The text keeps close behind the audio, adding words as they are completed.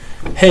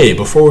Hey,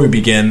 before we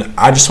begin,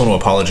 I just want to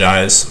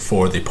apologize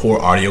for the poor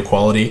audio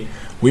quality.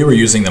 We were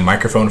using the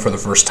microphone for the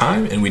first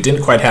time, and we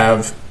didn't quite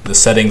have the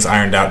settings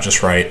ironed out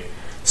just right.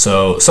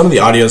 So some of the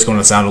audio is going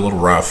to sound a little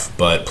rough,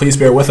 but please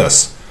bear with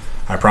us.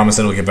 I promise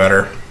it'll get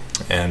better,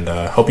 and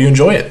hope you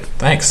enjoy it.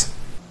 Thanks.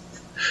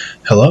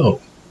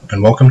 Hello,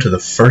 and welcome to the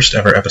first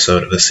ever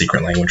episode of the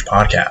Secret Language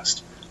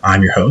Podcast.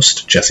 I'm your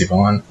host, Jesse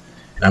Vaughn,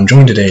 and I'm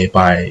joined today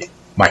by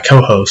my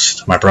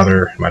co-host, my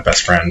brother, and my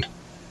best friend,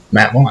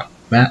 Matt Vaughn.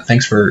 Matt,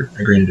 thanks for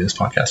agreeing to do this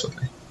podcast with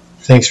me.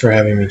 Thanks for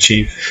having me,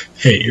 Chief.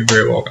 Hey, you're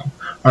very welcome.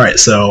 All right,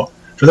 so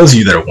for those of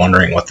you that are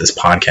wondering what this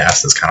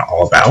podcast is kind of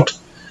all about,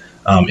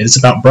 it's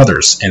about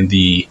brothers and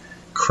the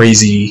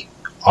crazy,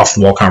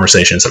 off-the-wall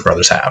conversations that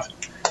brothers have.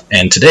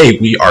 And today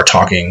we are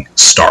talking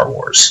Star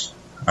Wars.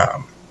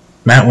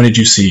 Matt, when did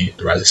you see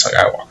The Rise of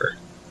Skywalker?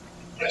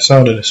 I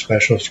saw it at a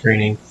special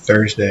screening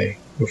Thursday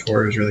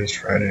before it was released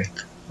Friday.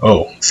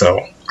 Oh,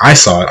 so I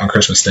saw it on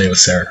Christmas Day with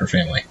Sarah and her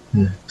family.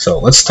 So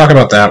let's talk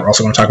about that. We're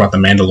also going to talk about The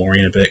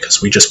Mandalorian a bit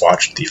because we just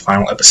watched the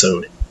final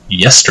episode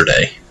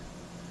yesterday.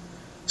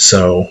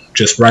 So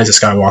just Rise of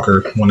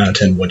Skywalker, 1 out of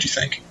 10, what'd you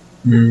think?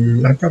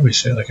 I'd probably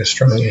say like a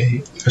strong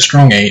 8. A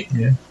strong 8?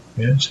 Yeah,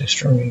 I'd say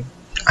strong 8.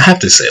 I have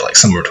to say like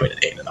somewhere between an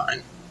 8 and a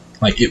 9.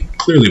 Like it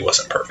clearly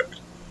wasn't perfect,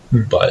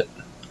 but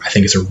I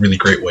think it's a really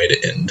great way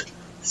to end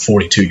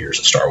 42 years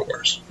of Star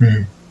Wars.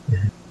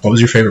 What was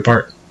your favorite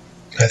part?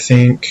 I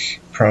think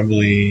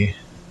probably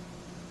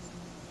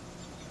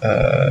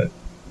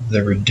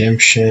the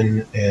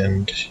redemption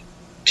and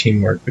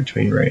teamwork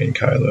between Rey and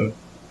Kylo.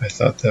 I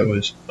thought that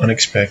was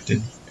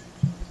unexpected,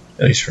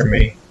 at least for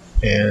me,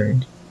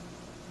 and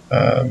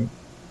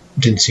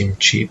didn't seem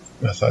cheap.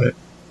 I thought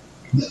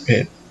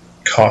it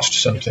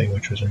cost something,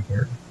 which was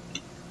important.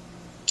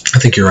 I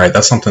think you're right.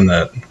 That's something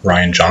that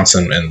Rian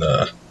Johnson and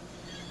the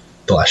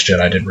Last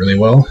Jedi did really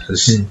well.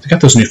 Is they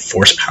got those new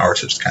force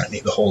powers, which is kind of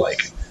neat. The whole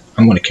like,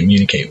 I'm going to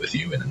communicate with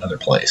you in another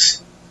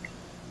place,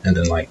 and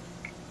then like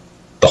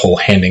the whole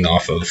handing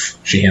off of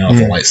she handed off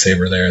the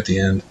lightsaber there at the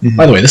end.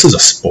 By the way, this is a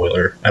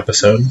spoiler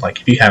episode. Like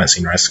if you haven't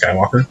seen Rise of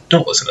Skywalker,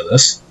 don't listen to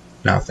this.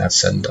 Now that that's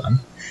said and done,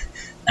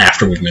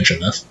 after we've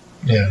mentioned this,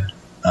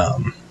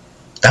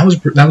 that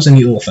was a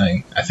neat little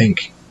thing. I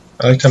think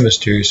I liked how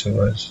mysterious it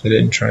was. They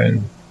didn't try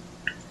and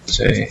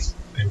say,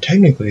 and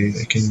technically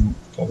they can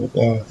blah blah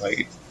blah.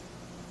 Like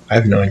I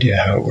have no idea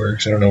how it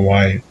works. I don't know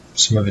why.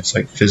 Some of it's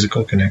like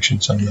physical connection,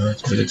 some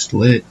not, but it's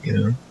lit, you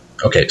know.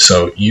 Okay,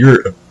 so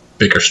you're a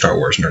bigger Star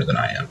Wars nerd than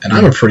I am, and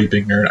I'm a pretty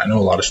big nerd. I know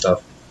a lot of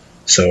stuff.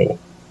 So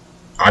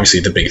obviously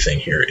the big thing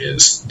here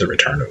is the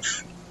return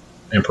of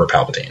Emperor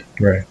Palpatine,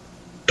 right?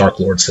 Dark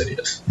Lord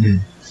Sidious.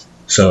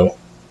 So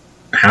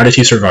how did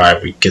he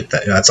survive? We get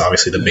that. That's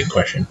obviously the big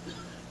question.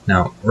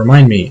 Now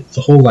remind me,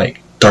 the whole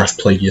like Darth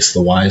Plagueis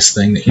the Wise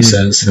thing that he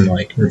says in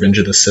like Revenge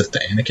of the Sith to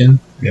Anakin.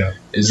 Yeah.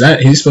 Is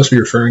that he's supposed to be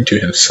referring to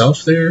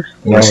himself there?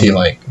 Or is he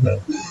like... No.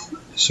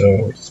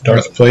 So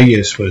Darth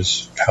Plagueis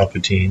was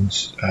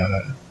Palpatine's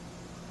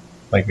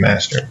like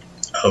master.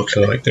 Okay.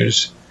 So like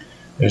there's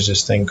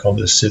this thing called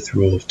the Sith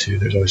rule of 2.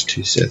 There's always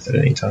 2 Sith at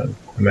any time,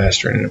 a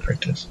master and an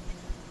apprentice.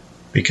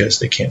 Because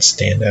they can't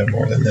stand out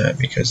more than that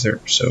because they're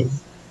so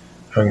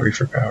hungry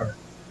for power.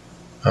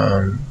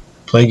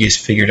 Plagueis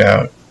figured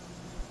out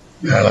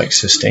how to like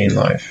sustain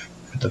life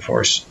with the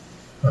Force.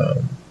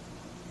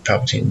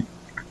 Palpatine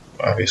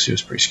obviously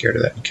was pretty scared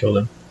of that and killed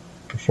him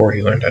before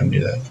he learned how to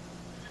do that,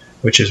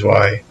 which is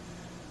why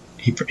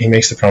he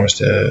makes the promise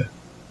to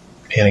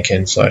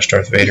Anakin /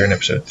 Darth Vader in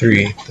Episode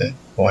 3 that,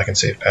 well, I can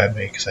save Padme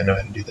because I know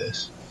how to do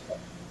this.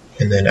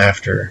 And then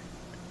after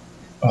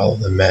all of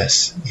the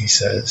mess, he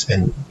says,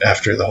 and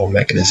after the whole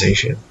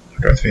mechanization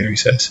of Darth Vader, he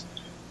says,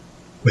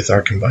 with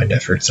our combined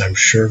efforts, I'm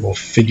sure we'll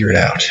figure it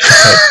out.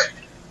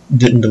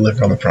 Didn't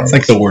deliver on the promise.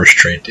 It's like the worst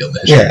trade deal.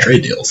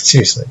 Trade deals.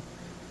 Seriously.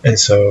 And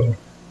so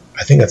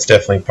I think that's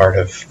definitely part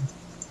of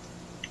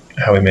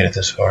how we made it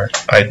this far.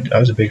 I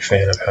was a big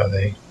fan of how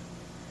they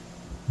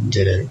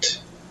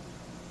didn't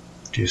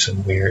do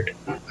some weird,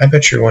 I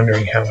bet you're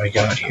wondering how I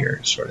got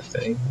here sort of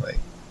thing. Like,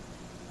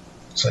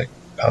 it's like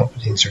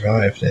Palpatine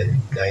survived and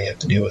now you have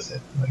to deal with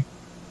it. Like,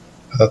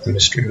 I thought the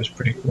mystery was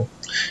pretty cool.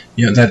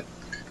 You know,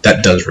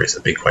 that does raise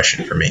a big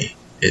question for me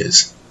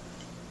is,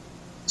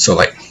 so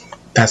like,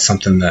 that's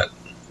something that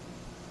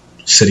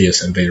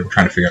Sidious and Vader were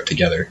trying to figure out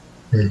together.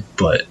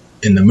 But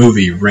in the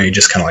movie, Rey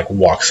just kind of like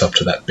walks up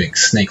to that big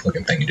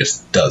snake-looking thing and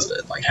just does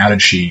it. Like, how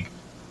did she...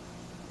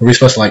 Were we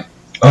supposed to like...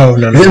 Oh,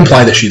 no. Does it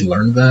imply that she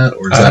learned that,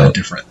 or is that a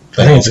different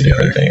thing? I think it's a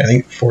different thing. I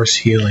think Force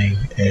healing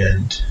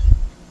and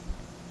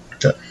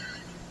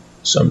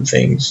some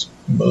things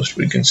most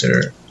would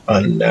consider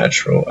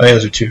unnatural. I think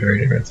those are 2 very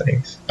different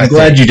things. I'm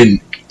glad you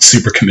didn't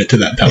super commit to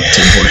that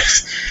Palpatine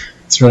voice.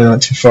 It's really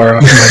not too far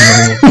off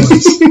my normal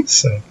voice.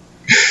 So,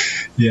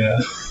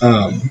 yeah.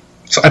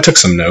 So I took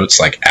some notes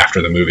like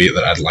after the movie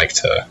that I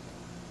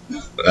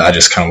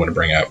just kind of want to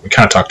bring up. We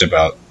kind of talked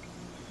about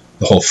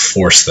the whole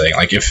Force thing.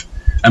 Like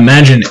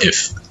imagine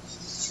if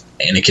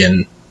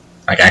Anakin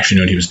like actually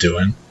knew what he was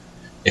doing.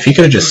 If he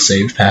could have just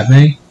saved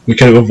Padme, we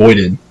could have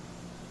avoided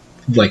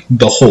like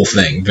the whole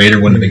thing. Vader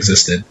wouldn't have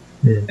existed.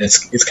 Mm. And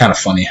it's kind of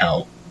funny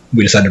how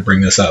we decided to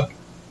bring this up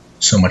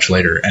so much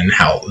later, and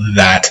how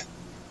that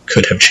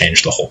could have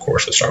changed the whole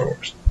course of Star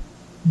Wars.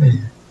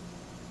 Mm.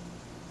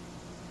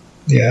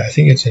 Yeah, I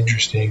think it's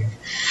interesting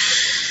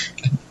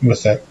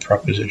with that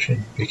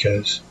proposition,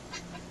 because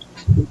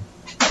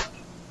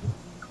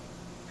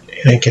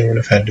Anakin would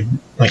have had to,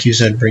 like you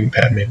said, bring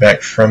Padme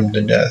back from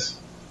the death,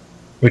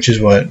 which is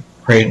what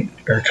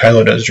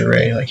Kylo does to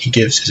Rey. Like, he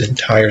gives his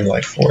entire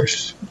life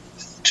force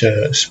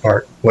to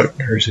spark what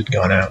hers had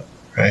gone out,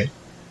 right?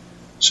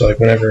 So, like,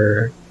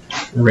 whenever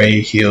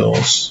Rey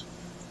heals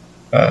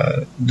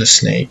the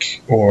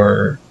snake,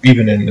 or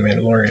even in The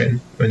Mandalorian,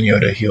 when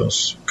Yoda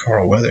heals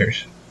Carl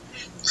Weathers,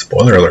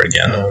 Spoiler alert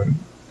again.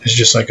 it's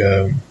just like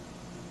a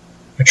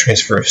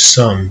transfer of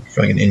some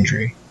for like an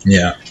injury.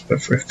 Yeah.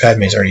 But if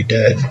Padme's already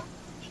dead,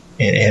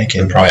 and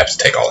Anakin He'd probably have to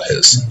take all of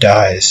his.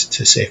 dies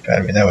to save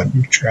Padme, that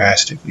would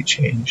drastically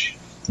change.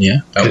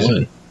 Yeah, that 'Cause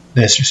would.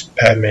 Then it's just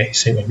Padme,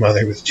 single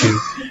mother with two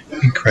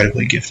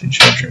incredibly gifted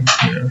children.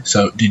 You know?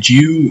 So, did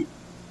you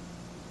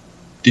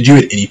at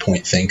any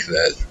point think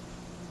that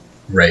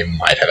Rey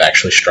might have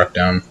actually struck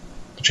down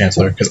the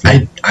Chancellor? Because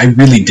I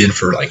really did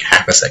for like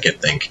half a second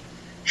think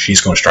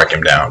she's going to strike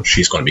him down.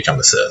 She's going to become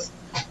the Sith.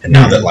 And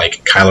now that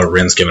like Kylo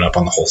Ren's given up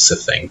on the whole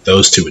Sith thing,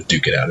 those two would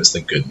duke it out as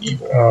the good and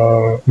evil.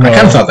 No, I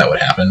kind of thought that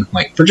would happen,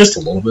 like for just a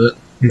little bit.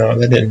 No,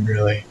 that didn't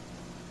really.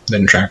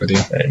 Didn't track with you.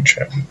 That didn't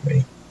track with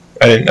me.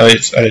 I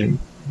didn't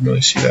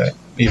really see that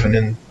even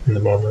in the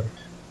moment.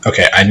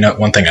 Okay, I know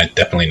one thing I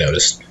definitely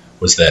noticed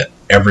was that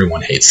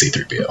everyone hates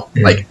C-3PO.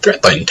 Mm. Like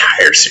throughout the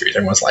entire series,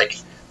 everyone's like,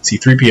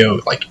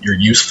 C-3PO, like you're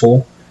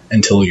useful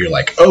until you're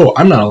like, oh,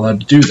 I'm not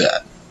allowed to do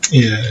that.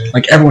 Yeah.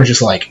 Like everyone's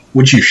just like,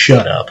 would you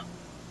shut up?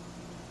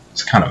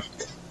 It's kind of.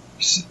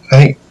 I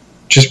think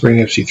just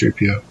bringing up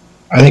C-3PO,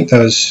 I think that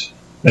was.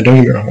 Now don't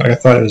get me wrong. I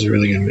thought it was a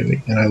really good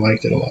movie, and I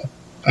liked it a lot.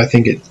 I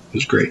think it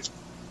was great.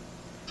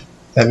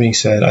 That being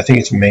said, I think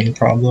its main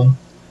problem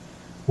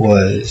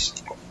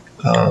was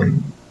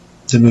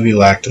the movie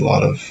lacked a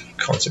lot of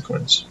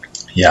consequence.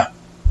 Yeah.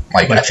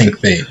 Like I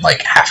think they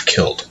like half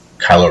killed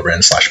Kylo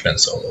Ren / Ben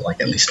Solo like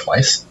at least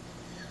twice.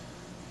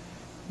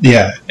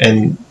 Yeah,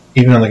 and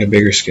even on like a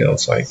bigger scale,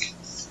 it's like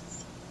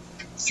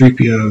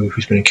 3PO,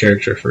 who's been a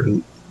character for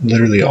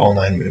literally all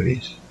 9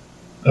 movies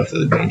of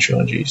the main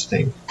trilogies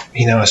thing,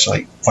 he now has to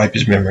like wipe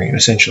his memory, and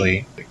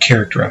essentially the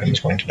character of him is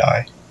going to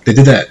die. They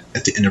did that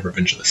at the end of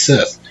Revenge of the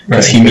Sith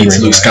because Right, he meets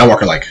remember Luke that.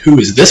 Skywalker like, who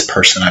is this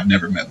person I've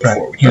never met before?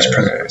 Right, When he was right,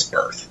 present right. at his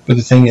birth. But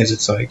the thing is,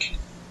 it's like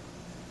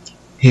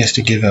he has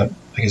to give up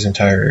like his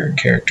entire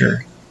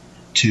character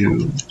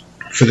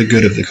for the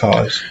good of the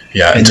cause.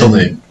 Yeah, And until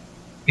then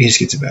he just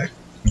gets it back.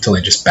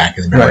 they just back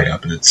his memory Right.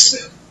 up, and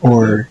it's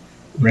Or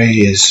Rey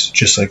is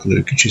just like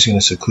Luke, and she's going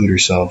to seclude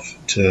herself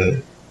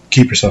to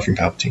keep herself from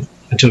Palpatine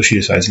until she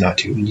decides not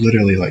to,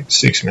 literally like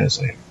 6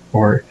 minutes later.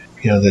 Or,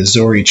 the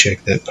Zori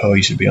chick that Poe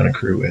used to be on a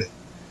crew with,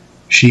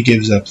 she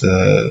gives up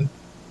the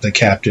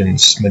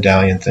captain's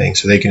medallion thing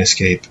so they can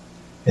escape,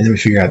 and then we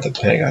figure out the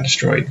planet got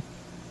destroyed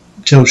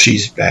until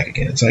she's back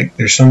again. It's like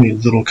there's so many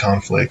little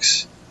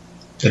conflicts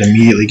that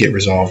immediately get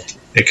resolved.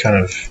 It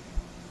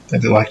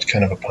lacked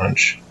kind of a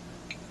punch.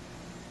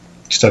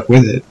 Stuck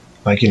with it.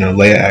 Like,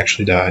 Leia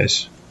actually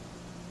dies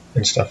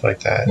and stuff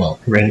like that. Well,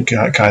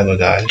 Kylo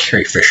dies.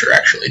 Carrie Fisher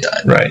actually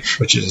died. Right,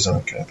 which is his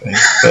own kind of thing.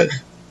 But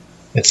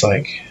it's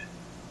like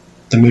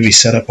the movie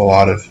set up a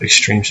lot of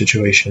extreme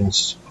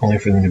situations only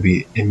for them to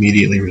be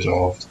immediately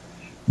resolved,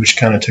 which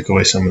kind of took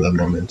away some of the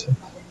momentum.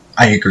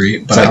 I agree,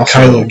 but It's like I also,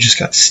 Kylo just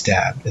got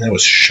stabbed, and that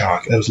was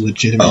shock. That was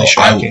legitimately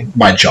shocking.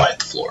 my jaw hit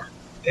the floor.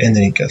 And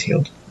then he got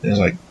healed. And it was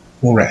like,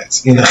 well,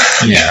 rats,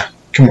 Yeah.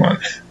 Come on.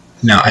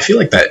 Now, I feel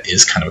like that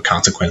is kind of a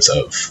consequence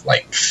of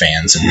like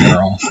fans in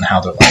general and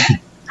how they're like,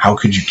 how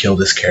could you kill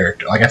this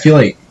character? Like, I feel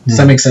like, does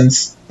that make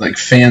sense? Like,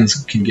 fans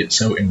can get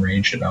so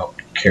enraged about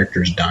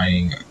characters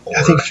dying. Or,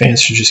 I think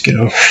fans should just get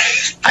over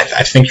it.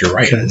 I think you're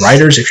right. 'Cause-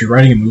 Writers, if you're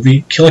writing a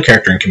movie, kill a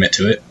character and commit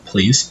to it,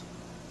 please.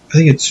 I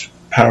think it's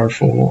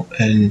powerful,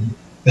 and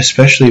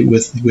especially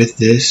with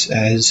this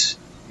as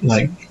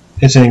like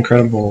it's an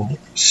incredible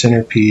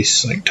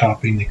centerpiece, like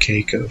topping the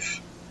cake of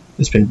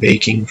it's been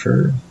baking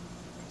for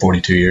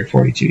 42 years.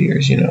 42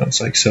 years.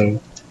 It's like,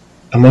 so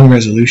among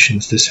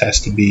resolutions, this has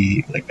to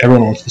be like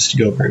everyone wants this to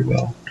go very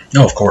well.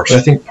 No, of course. But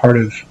I think part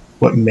of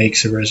what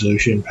makes a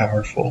resolution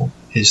powerful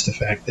is the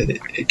fact that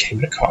it came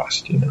at a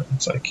cost.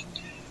 It's like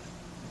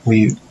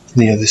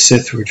the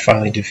Sith were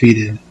finally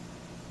defeated,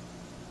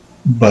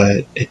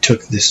 but it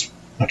took this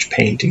much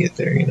pain to get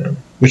there,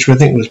 which I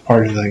think was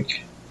part of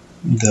like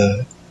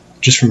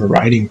just from a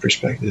writing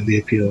perspective, the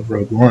appeal of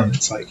Rogue One.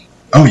 It's like,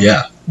 Oh,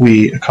 yeah.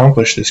 we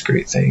accomplished this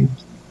great thing,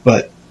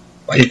 but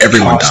Like,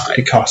 everyone died.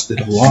 It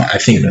costed a lot. I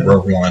think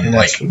Rogue One, and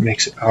like, that's what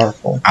makes it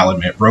powerful. I'll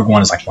admit, Rogue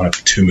One is like one of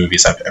the 2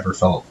 movies I've ever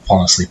fallen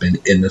asleep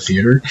in the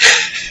theater.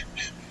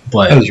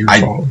 But That was your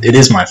fault. it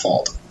is my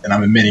fault, and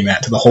I'm admitting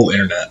that to the whole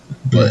internet.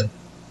 But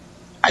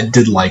I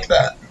did like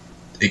that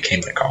it came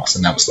at a cost,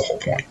 and that was the whole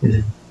point.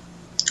 Mhm.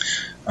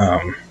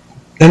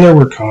 And there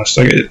were costs.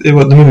 Like the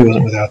movie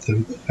wasn't without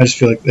them. I just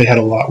feel like they had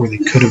a lot where they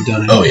could have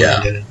done it. Oh, yeah.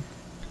 And didn't.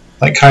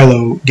 Like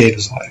Kylo gave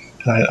his life,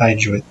 and I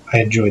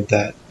enjoyed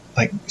that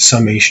like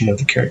summation of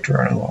the character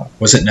art a lot.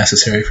 Was it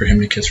necessary for him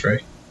to kiss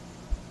Rey?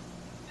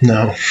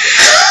 No.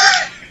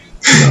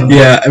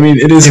 Yeah, I mean,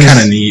 it is kind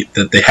of neat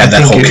that they had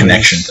that whole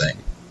connection thing.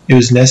 It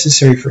was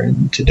necessary for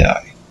him to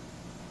die.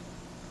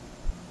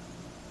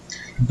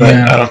 But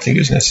I don't think it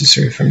was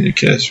necessary for him to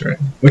kiss, right?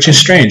 Which is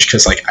strange,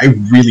 because, like, I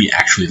really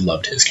actually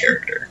loved his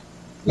character.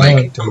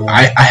 Like,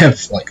 I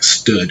have, like,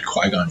 stood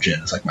Qui-Gon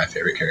Jinn as, like, my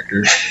favorite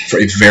character for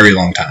a very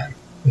long time.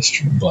 That's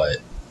true. But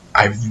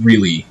I've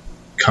really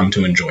come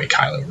to enjoy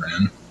Kylo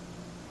Ren.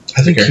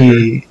 I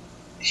think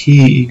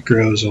he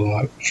grows a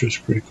lot, which was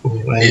pretty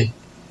cool. And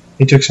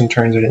he took some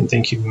turns I didn't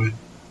think he would.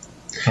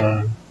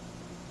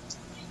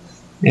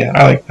 Yeah,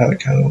 I like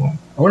Kylo a lot.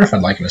 I wonder if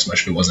I'd like him as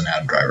much if it wasn't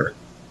Adam Driver.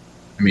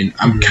 I mean,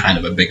 I'm kind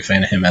of a big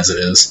fan of him as it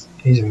is.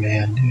 He's a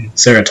man, dude.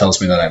 Sarah tells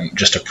me that I'm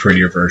just a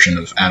prettier version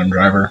of Adam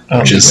Driver,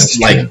 which is,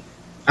 like, true.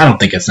 I don't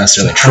think it's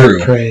necessarily true.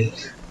 High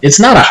praise. It's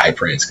not a high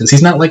praise, because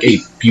he's not, like, a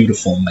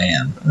beautiful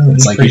man.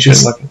 It's like, he's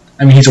just,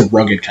 I mean, he's a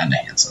rugged kind of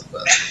handsome,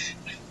 but...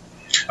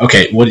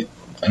 Okay,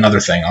 another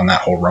thing on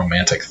that whole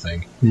romantic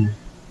thing.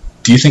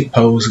 Do you think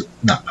do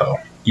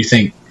you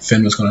think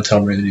Finn was going to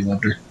tell Rey that he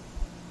loved her?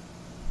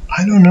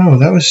 I don't know.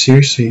 That was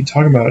seriously,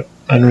 talk about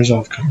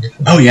unresolved conflict.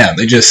 Oh, yeah,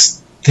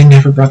 they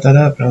never brought that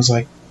up, and I was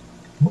like,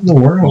 what in the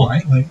world?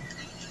 Why? Like,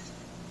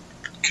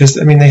 because,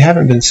 I mean, they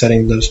haven't been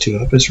setting those two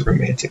up as a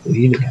romantic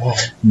lead at all.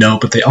 No,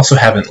 but they also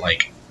haven't,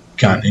 like,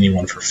 gotten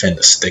anyone for Finn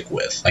to stick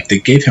with. Like, they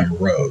gave him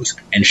Rose,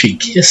 and she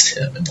kissed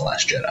him in The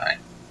Last Jedi.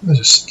 That was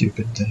a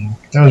stupid thing.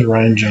 That was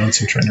Rian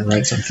Johnson trying to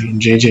write something,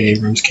 and J.J.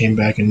 Abrams came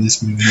back in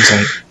this movie and was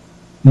like,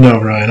 no,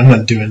 Ryan, I'm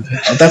not doing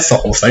that. Oh, that's the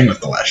whole thing with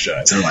The Last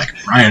Jedi. They're like,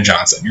 Rian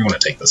Johnson, you're going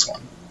to take this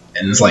one.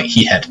 And it's like,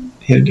 he had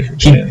a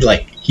different plan.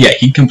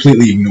 He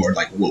completely ignored,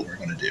 like, what we're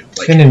going to do.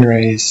 Like, Finn and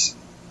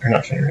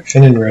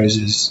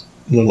Rose's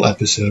little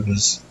episode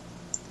was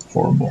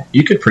horrible.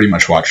 You could pretty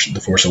much watch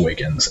The Force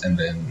Awakens and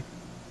then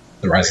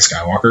The Rise of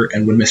Skywalker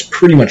and would miss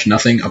pretty much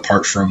nothing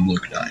apart from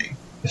Luke dying.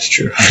 That's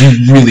true.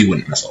 You really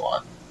wouldn't miss a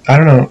lot. I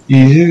don't know.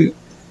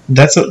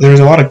 There's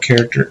a lot of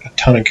a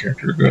ton of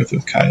character growth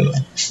with Kylo.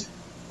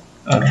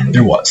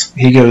 There was.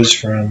 He goes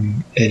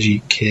from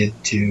edgy kid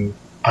to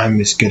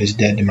I'm as good as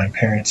dead to my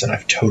parents, and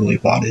I've totally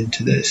bought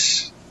into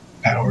this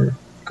power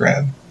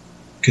grab.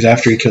 Because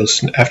after he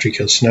kills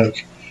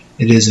Snoke,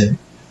 it isn't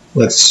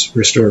let's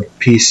restore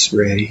peace,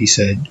 Rey. He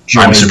said,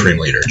 I'm Supreme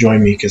Leader.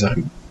 Join me because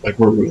I'm like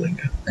we're ruling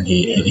now. And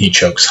he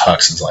chokes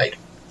Hux and is like,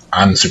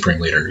 I'm the Supreme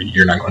Leader.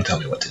 You're not going to tell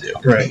me what to do.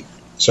 Right.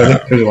 So I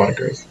think there's a lot of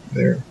growth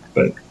there.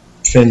 But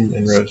Finn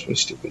and Rose was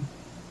stupid.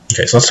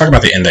 Okay, so let's talk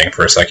about the ending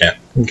for a second.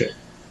 Okay.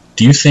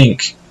 Do you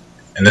think,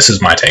 and this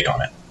is my take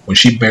on it, when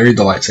she buried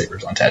the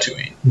lightsabers on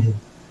Tatooine,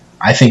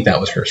 I think that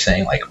was her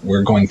saying, like,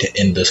 we're going to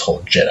end this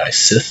whole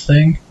Jedi-Sith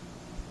thing?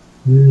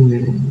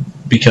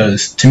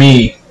 Because, to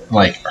me,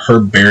 like, her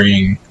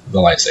burying the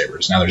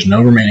lightsabers, now there's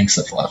no remaining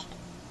Sith left.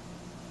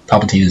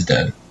 Palpatine is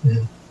dead.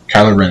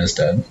 Kylo Ren is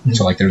dead.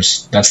 So, like,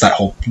 that's that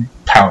whole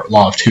power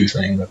law of two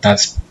thing,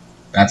 that's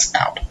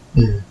out.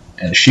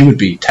 And she would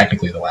be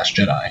technically the last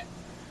Jedi.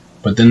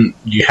 But then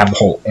you have the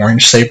whole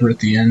orange saber at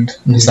the end.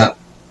 Is that,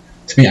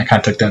 to me, I kind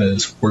of took that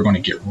as we're going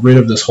to get rid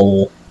of this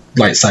whole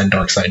light side,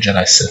 dark side,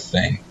 Jedi Sith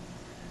thing,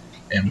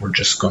 and we're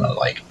just going to,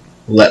 like,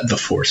 let the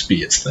Force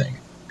be its thing.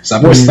 Because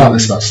I've always thought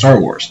this about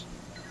Star Wars.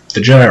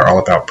 The Jedi are all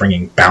about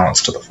bringing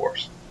balance to the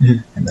Force.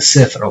 And the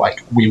Sith are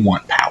like, we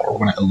want power. We're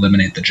going to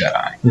eliminate the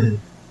Jedi.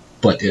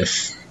 But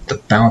if the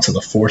balance of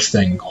the Force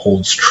thing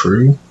holds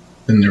true,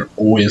 then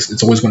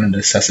it's always going to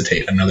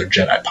necessitate another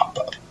Jedi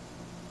pop-up.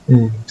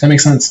 Does that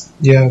make sense?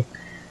 Yeah.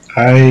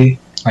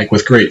 Like,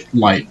 with great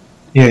light,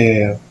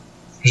 Yeah.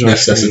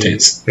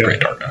 necessitates great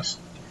darkness.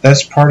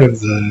 That's part of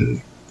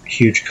the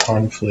huge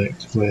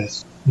conflict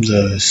with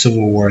the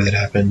Civil War that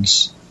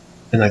happens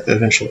and, like, the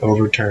eventual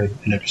overturn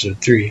in Episode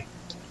 3.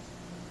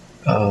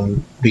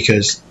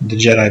 Because the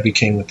Jedi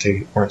became what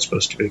they weren't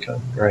supposed to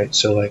become, right?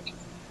 So, like,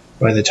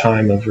 by the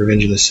time of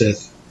Revenge of the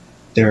Sith,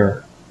 there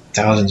are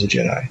thousands of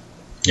Jedi.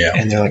 Yeah.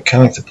 And they're, like,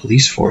 kind of like the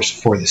police force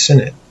for the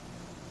Senate.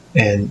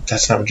 And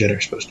that's not what Jedi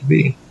are supposed to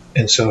be.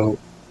 And so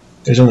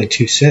there's only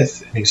two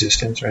Sith in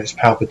existence, right? It's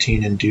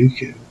Palpatine and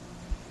Dooku.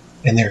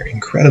 And they're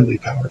incredibly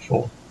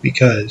powerful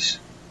because,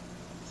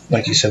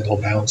 like you said, the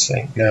whole balance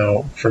thing.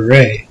 Now, for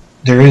Rey,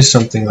 there is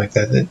something like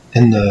that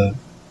in the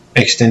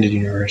extended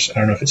universe, I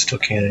don't know if it's still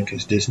canon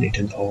because Disney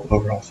did the whole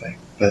overall thing,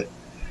 but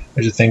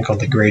there's a thing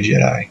called the Grey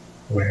Jedi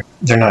where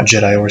they're not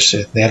Jedi or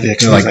Sith. They have the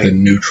they're like the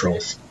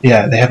neutrals.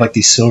 Yeah, they have like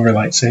these silver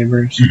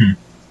lightsabers.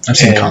 I've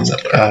seen the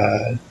concept.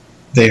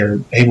 They are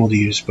able to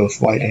use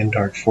both light and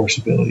dark Force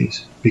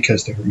abilities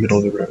because they're middle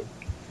of the road.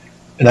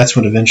 And that's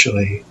what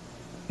eventually,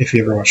 if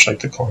you ever watched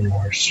like the Clone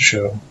Wars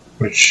show,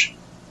 which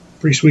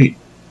pretty sweet,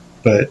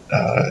 but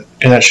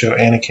in that show,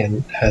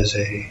 Anakin has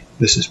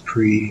this is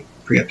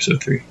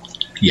pre-episode 3.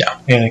 Yeah.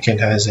 Anakin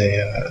has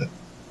a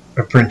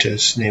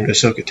apprentice named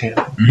Ahsoka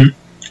Tano.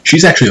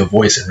 She's actually a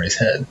voice in Rey's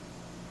head.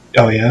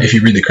 Oh yeah, If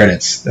you read the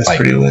credits, that's like,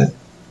 pretty lit.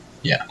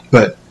 Yeah.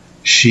 But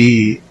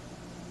she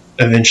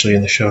eventually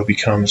in the show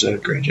becomes a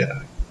Grey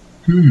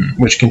Jedi,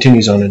 which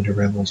continues on into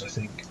Rebels, I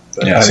think.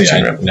 But yeah. I haven't See,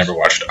 seen I Rebels. never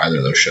watched either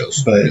of those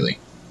shows. But- really,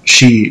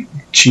 She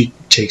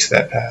takes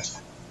that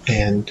path,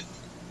 and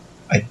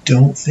I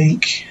don't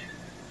think.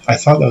 I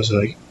thought that was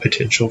like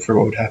potential for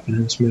what would happen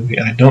in this movie,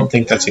 and I don't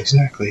think that's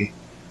exactly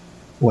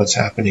what's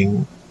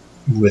happening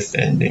with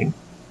the ending.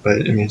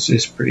 But I mean,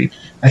 it's pretty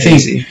I think.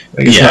 easy.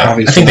 Like, it's not Yeah,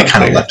 obvious I think they not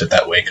kind of clear. left it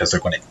that way because they're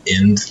going to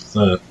end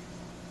the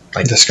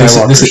like The this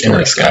Skywalker is ending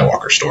the story.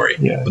 Skywalker story,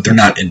 Yeah. but they're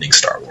not ending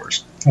Star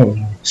Wars. Oh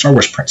no. Star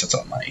Wars prints its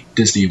own money.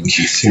 Disney would be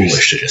Seriously.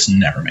 foolish to just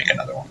never make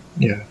another one.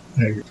 Yeah.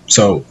 I agree.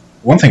 So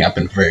one thing I've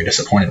been very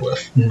disappointed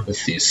with Mm.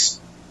 with this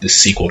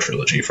sequel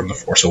trilogy from The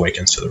Force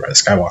Awakens to The Rise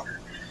of Skywalker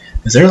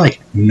is there like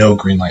no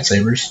green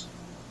lightsabers.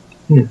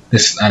 I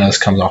know this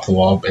comes off the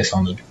wall based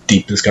on the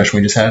deep discussion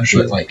we just had,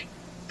 Sure. but like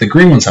the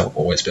green ones have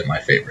always been my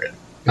favorite.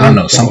 I don't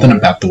know, something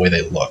about the way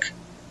they look.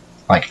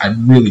 Like I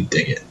really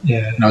dig it.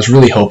 Yeah. And I was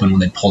really hoping when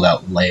they pulled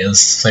out Leia's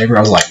saber,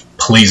 I was like,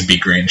 please be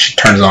green. She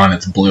turns it on,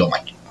 it's blue. I'm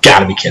like, you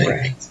gotta be kidding me.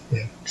 Right.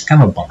 Yeah. It's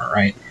kind of a bummer,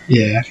 right?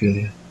 Yeah, I feel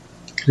you.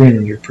 Green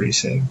ones are pretty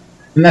sick.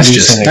 And that's You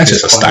just saying that's it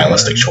just a gets quiet.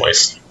 stylistic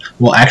choice.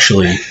 Well,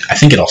 actually, I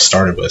think it all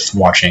started with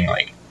watching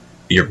like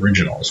the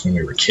originals when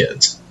we were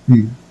kids.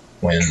 Hmm.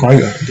 When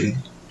Qui-Gon, dude.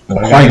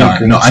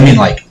 Qui-Gon, no, I mean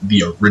like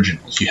the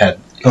originals. You had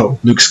Oh,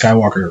 Luke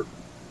Skywalker,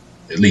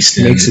 at least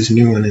in makes his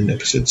new one in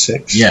episode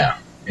 6. yeah,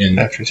 in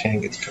After his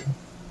hand gets cut.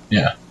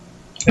 Yeah.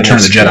 And Return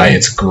of the it's Jedi, cool.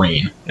 it's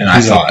green, and I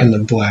He's like thought, in the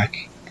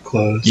black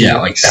clothes. yeah, He's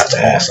like that's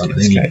stabbed, awesome. and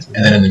And then, this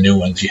guy's in the new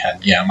ones, you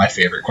had my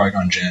favorite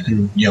Qui-Gon Jinn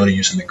and Mm. Yoda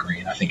using the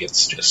green. I think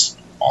it's just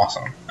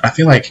awesome. I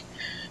feel like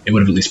it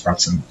would have at least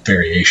brought some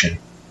variation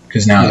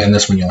because now Yeah. in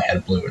this one you only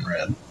had blue and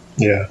red.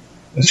 Yeah.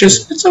 It's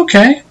just it's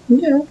okay. Do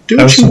that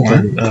what was you want.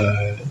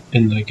 something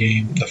in the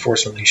game, the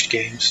Force Unleashed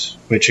games,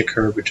 which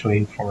occur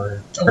between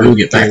 4. Oh, we'll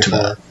get back and to 4,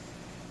 that.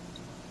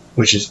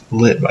 which is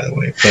lit, by the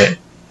way. But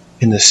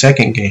in the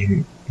second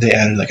game, they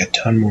added like a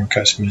ton more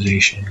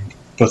customization,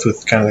 both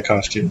with kind of the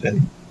costumes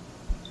and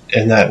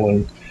in that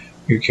one,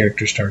 your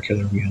character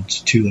Starkiller wields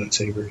 2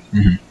 lightsabers.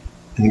 Mhm.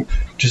 And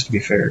just to be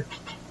fair,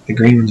 the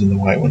green ones and the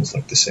white ones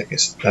look the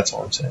sickest. That's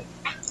all I'm saying.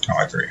 Oh,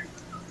 I agree.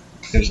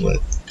 It was lit.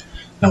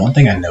 Now, one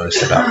thing I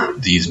noticed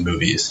about these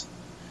movies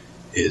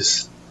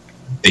is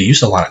they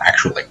used a lot of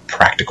actual like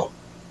practical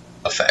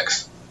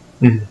effects.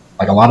 Mhm.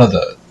 Like a lot of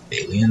the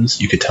aliens,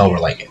 you could tell were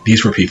like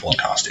these were people in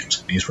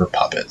costumes. These were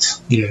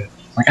puppets. Yeah.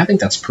 Like I think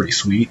that's pretty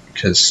sweet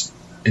because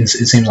it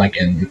seems like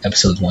in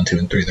episodes 1, 2,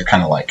 and 3, they're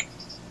kind of like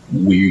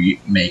we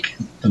make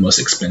the most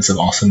expensive,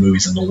 awesome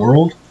movies in the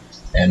world,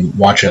 and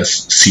watch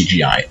us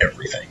CGI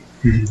everything.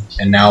 Mhm.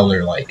 And now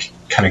they're like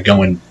kind of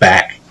going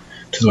back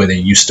to the way they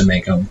used to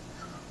make them.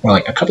 Or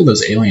like a couple of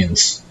those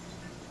aliens,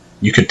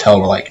 you could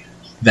tell were like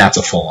that's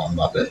a full-on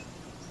Muppet.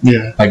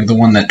 Yeah. Like the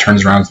one that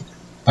turns around,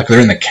 like they're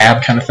in the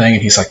cab kind of thing,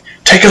 and he's like,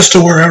 "Take us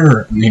to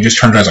wherever," and he just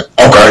turns around and is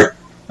like, "Okay."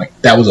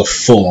 Like that was a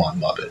full-on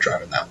Muppet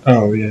driving that one.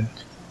 Oh, yeah.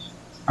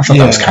 I thought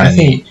that was kind I of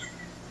think neat.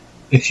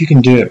 if you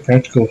can do it,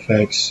 practical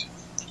effects,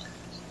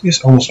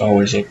 just almost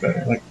always look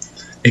better. Like,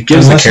 It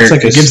gives the unless it's character,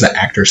 like a it gives the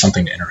actor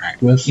something to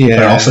interact with. Yeah.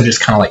 But it also just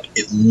kind of like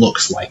it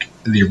looks like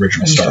the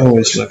original it just Star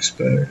always Wars. looks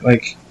better.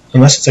 Like,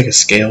 unless it's like a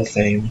scale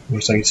thing, where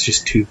it's like it's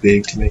just too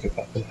big to make a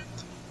puppet.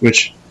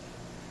 Which,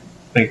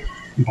 like,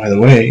 by the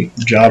way,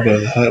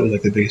 Jabba the Hutt was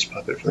like the biggest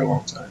puppet for a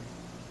long time.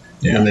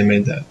 Yeah. When they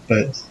made that,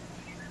 but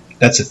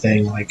that's a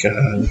thing. Like,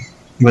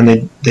 when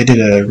they did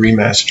a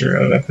remaster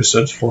of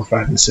episodes 4,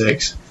 5, and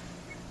 6,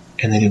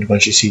 and they did a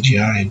bunch of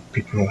CGI, and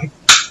people were like,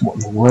 "What in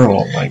the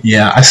world?" Like,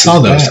 Yeah, I saw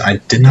those. bad. I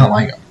did not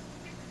like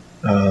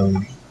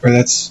them. or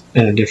that's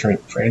in a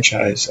different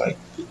franchise. Like,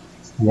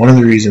 one of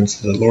the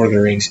reasons the Lord of the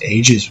Rings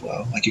ages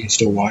well, like you can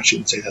still watch it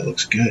and say that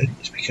looks good,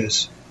 is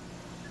because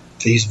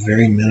they use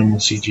very minimal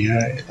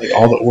CGI. Like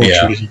all the orcs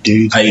Yeah. are just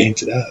dudes I-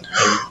 painted up,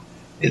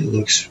 and it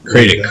looks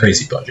Created really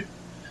crazy budget.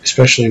 bad.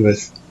 Especially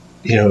with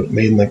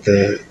made in like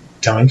the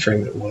time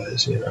frame it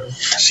was.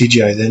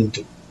 CGI then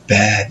to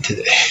bad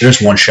today.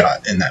 There's one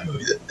shot in that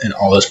movie, in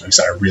all those movies,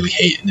 that I really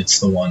hate, and it's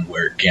the one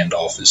where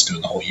Gandalf is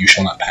doing the whole "you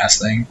shall not pass"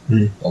 thing.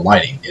 Mm. The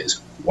lighting is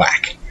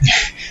whack.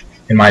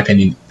 In my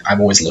opinion, I've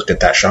always looked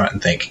at that shot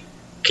and think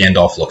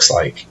Gandalf looks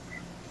like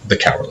the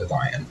Cowardly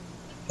Lion.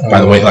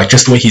 By the way, like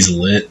just the way he's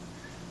lit,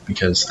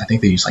 because I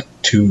think they used like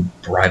too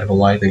bright of a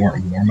light. They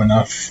weren't warm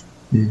enough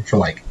for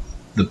like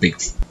the big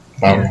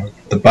Balrog.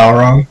 the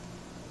Balrog.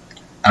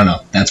 I don't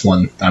know. That's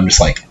one that I'm just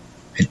like,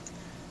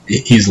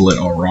 he's lit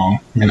all wrong.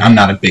 And I'm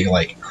not a big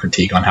like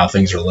critique on how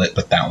things are lit,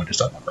 but that one just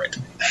doesn't look right to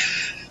me.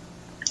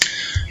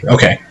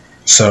 Okay,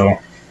 so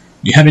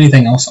you have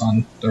anything else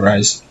on the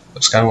Rise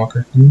of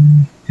Skywalker?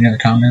 Any other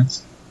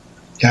comments?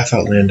 Yeah, I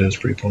thought Lando's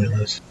pretty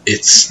pointless.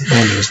 It's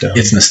Lando's dumb.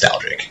 it's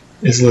nostalgic.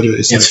 It's literally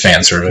It's like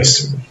fan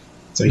service.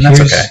 It's like, And that's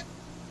here's- okay.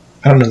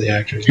 I don't know the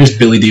actors. Here's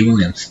Billy D.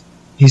 Williams.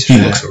 He's He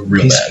fat. looks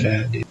real He's bad.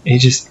 fat, dude. He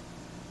just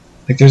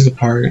like there's the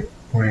part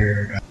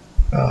where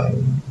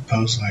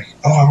Poe's like,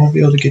 "Oh, I won't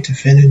be able to get to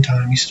Finn in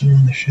time. He's still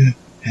on the ship."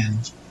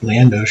 And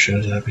Lando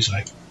shows up. He's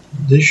like,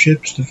 this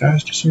ship's the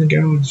fastest in the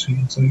galaxy.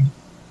 It's like,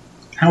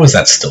 How is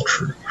that still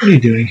true? what are you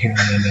doing here,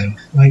 Lando?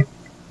 Like,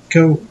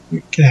 go,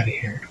 get out of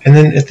here. And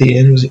then at the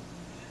end,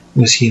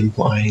 was he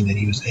implying that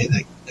he was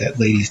like that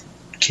lady's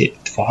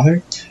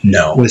father?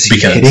 No, Was he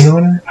because hitting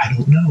on her? I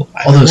don't know.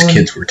 all those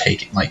kids were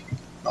taken, like,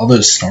 all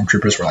those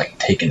stormtroopers were, like,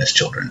 taken as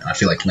children. And I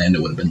feel like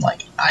Lando would have been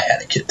like, I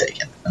had a kid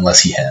taken.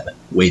 Unless he had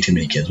way too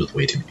many kids with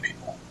way too many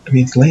people. I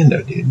mean, it's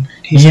Lando, dude.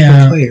 He's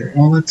a player.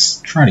 Well, let's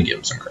try to give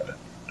him some credit.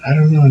 I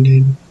don't know,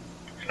 dude.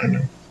 I don't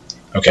know.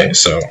 Okay,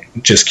 so,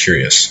 just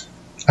curious.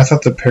 I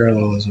thought the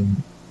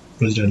parallelism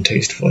was done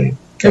tastefully.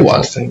 It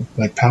was. Thing.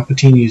 Like,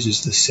 Palpatine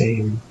uses the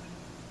same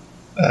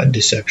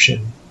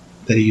deception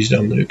that he used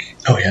on Luke.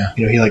 Oh, yeah.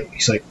 You know,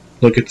 he's like,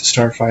 look at the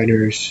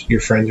starfighters. Your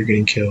friends are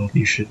getting killed.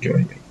 You should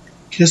join me.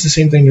 He does the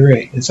same thing to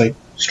Rey. It's like,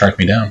 Strike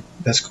me down.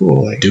 that's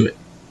cool. Like, Do it.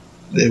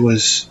 It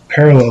was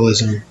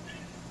parallelism,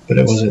 but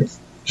it wasn't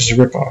just a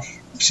ripoff.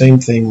 Same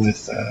thing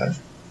with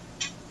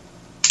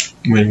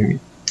when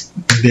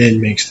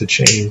Ben makes the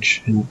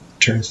change and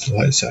turns to the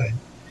light side.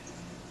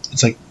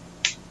 It's like,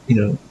 you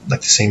know,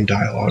 like the same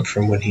dialogue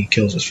from when he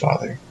kills his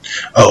father.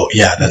 Oh,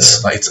 yeah,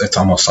 that's like, it's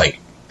almost like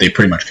they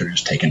pretty much could have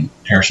just taken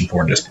Harrison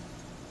Ford and just,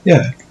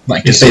 Yeah.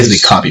 like, He just says-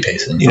 basically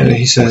copy-pasted him. you know, from he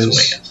Force says-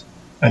 Awakens.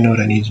 I know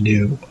what I need to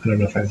do. I don't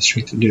know if I have the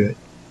strength to do it.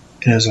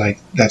 And I was like,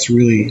 that's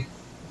really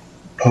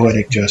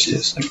poetic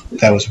justice. Like,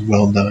 that was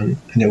well done.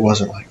 And it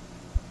wasn't like,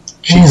 oh,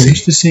 Cheesy.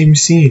 it's the same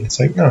scene. It's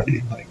like, no,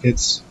 dude, like,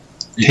 it's,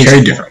 You tasteful.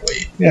 carry different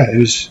weight. yeah, it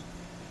was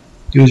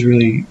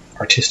really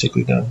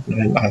artistically done.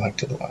 And I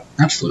liked it a lot.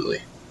 Absolutely.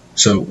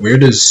 So where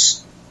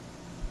does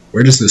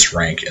this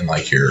rank in,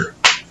 like, your,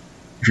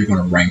 if you're going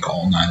to rank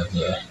all 9 of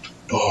the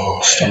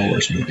Star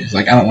Wars movies?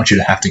 Like, I don't want you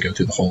to have to go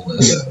through the whole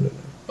list, No.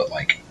 but,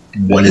 like,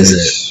 what is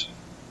it?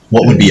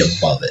 What would be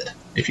above it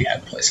if you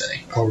had to place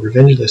any? Oh,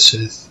 Revenge of the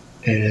Sith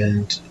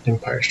and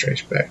Empire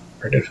Strikes Back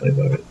are definitely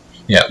above it.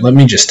 Yeah, let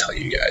me just tell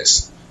you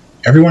guys.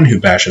 Everyone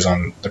who bashes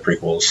on the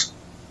prequels,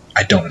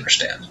 I don't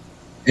understand.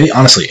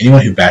 Honestly,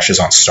 anyone who bashes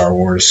on Star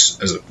Wars,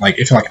 like,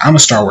 if you're like, I'm a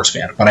Star Wars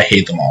fan, but I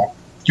hate them all,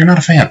 you're not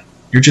a fan.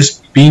 You're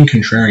just being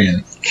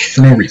contrarian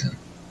for no reason.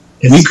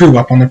 We grew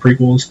up on the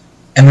prequels,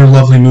 and they're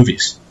lovely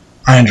movies.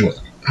 I enjoy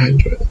them. I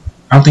enjoy them.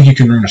 I don't think you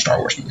can ruin a Star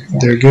Wars movie for me.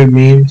 They're good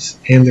memes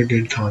and they're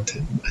good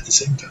content at the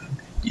same time.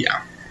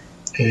 Yeah.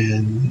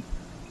 And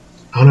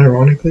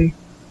unironically,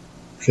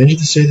 Revenge of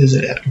the Sith is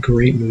a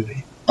great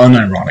movie.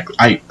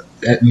 Unironically,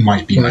 it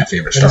might be my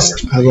favorite Star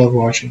Wars movie. I love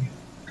watching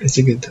it. It's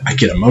a good time. I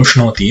get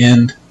emotional at the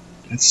end.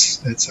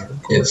 That's our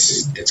core.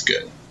 It's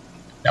good.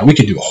 Now, we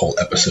could do a whole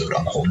episode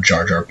on the whole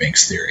Jar Jar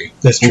Binks theory.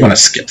 That's We're true. going to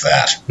skip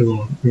that. We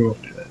won't do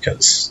that.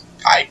 Because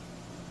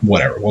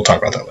whatever, we'll talk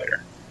about that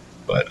later.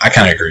 But I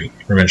kind of agree.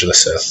 Revenge of the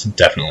Sith,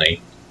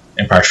 definitely.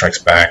 Empire Strikes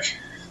Back.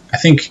 I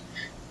think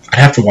I'd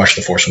have to watch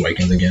The Force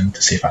Awakens again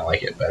to see if I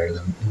like it better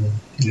than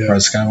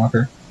Rise of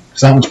Skywalker.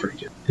 Because that one's pretty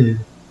good. Mm.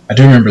 I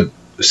do remember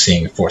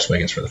seeing Force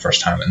Awakens for the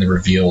first time and the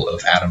reveal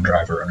of Adam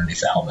Driver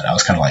underneath the helmet. I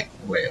was kind of like,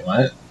 wait,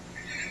 what?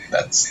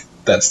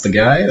 That's the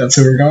guy? That's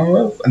who we're going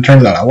with? And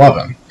turns out I love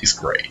him. He's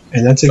great.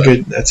 And that's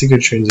a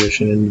good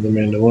transition into The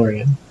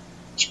Mandalorian.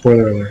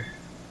 Spoiler alert.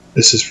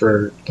 This is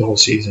for the whole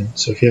season,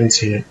 so if you haven't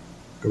seen it,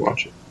 go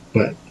watch it.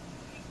 But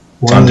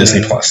It's on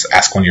Disney Plus.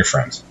 Ask one of your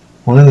friends.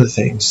 one of the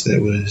things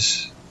that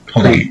was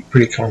Hold on.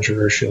 pretty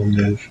controversial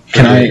move.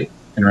 Can I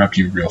interrupt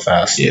you real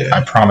fast? Yeah.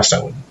 I promised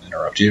I wouldn't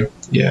interrupt you,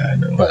 Yeah, I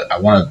know. but I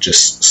want to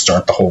just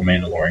start the whole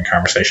Mandalorian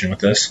conversation with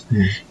this.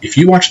 Hmm. If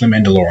you watch The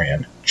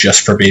Mandalorian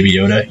just for Baby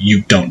Yoda,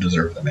 you don't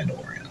deserve The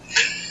Mandalorian.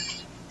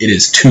 It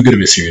is too good of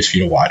a series for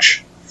you to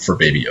watch for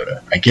Baby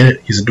Yoda. I get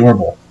it. He's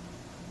adorable.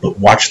 But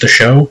watch the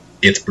show.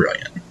 It's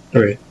brilliant.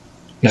 All right.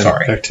 Now,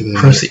 Sorry. back to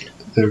Proceed.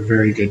 the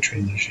very good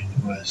transition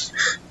was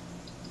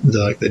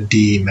the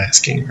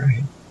de-masking,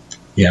 right?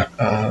 Yeah.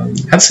 Um,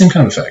 Had the same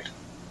kind of effect.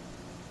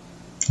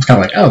 It's kind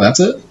of like, oh, that's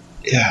it?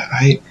 yeah,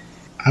 I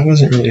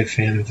wasn't really a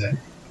fan of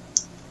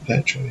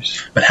that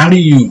choice. But how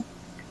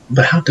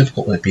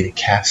difficult would it be to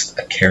cast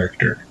a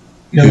character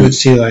No, who, but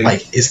see,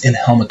 like is in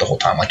helmet the whole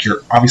time? Like,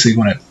 you're obviously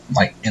going to,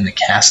 like, in the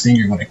casting,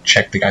 you're going to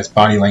check the guy's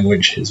body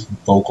language, his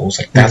vocals.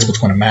 Like, that's what's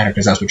going to matter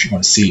because that's what you're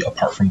going to see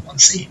apart from one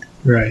scene.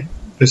 right.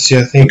 But see, I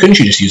And think couldn't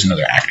you just use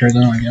another actor, though,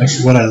 I like,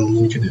 guess? what I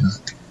could do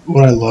that.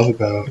 what I love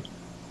about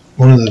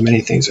one of the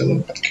many things I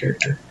love about the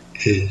character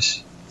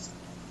is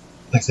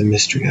like the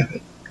mystery of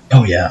it.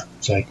 Oh, yeah.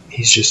 It's like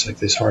he's just like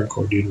this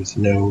hardcore dude with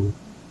no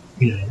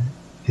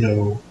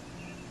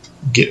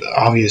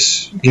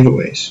obvious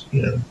giveaways.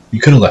 You know, You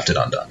could have left it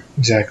undone.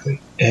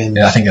 exactly. And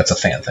Yeah, I think that's a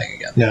fan thing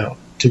again. now,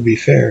 to be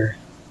fair,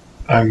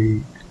 I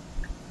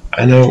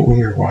know when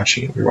we were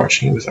watching it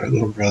with our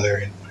little brother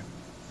and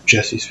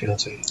Jesse's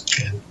fiance,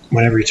 and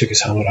whenever he took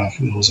his helmet off,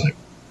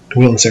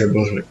 Will and Sarah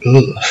both were like,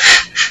 ugh.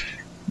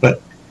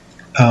 But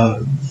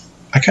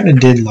I kind of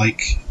did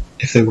like,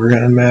 if they were going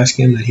to unmask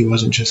him, that he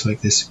wasn't just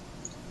like this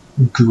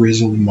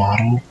grizzled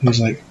model. He was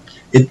like,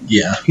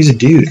 Yeah. he's a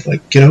dude.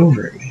 Like, get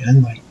over it,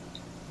 man. Like,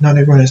 not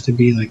everyone has to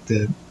be like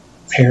the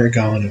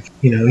paragon of,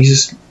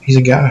 he's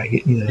a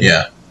guy,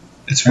 Yeah.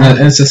 It's And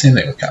fine. it's the same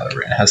thing with Kylo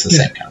Ren. It has the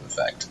Yeah. same kind of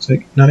effect. It's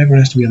like not everyone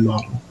has to be a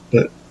model,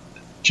 but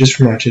just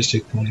from an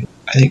artistic point,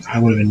 I think I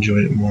would have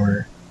enjoyed it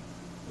more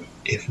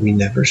if we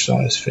never saw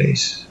his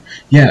face.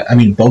 Yeah, I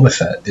mean, Boba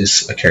Fett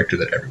is a character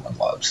that everyone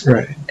loves.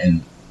 Right.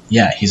 And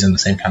yeah, he's in the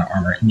same kind of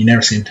armor, and you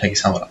never see him take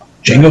his helmet off.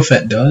 Jango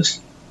Fett does,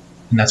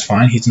 and that's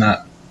fine. He's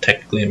not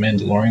technically a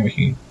Mandalorian. We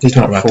can He's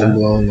talk not about full that.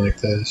 blown like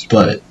this,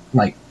 But,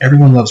 like,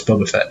 everyone loves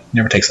Boba Fett. He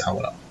never takes the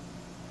helmet off.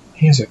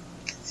 he has like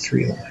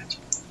 3 lines.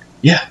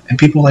 Yeah, and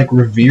people, like,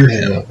 revere I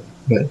him. love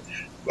him.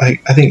 But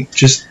I think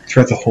just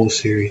throughout the whole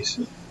series,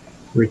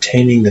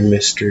 retaining the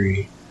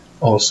mystery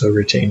also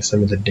retains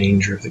some of the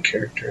danger of the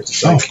character.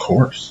 It's Oh, like, of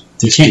course.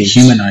 You this can't dude's-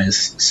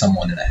 humanize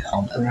someone in a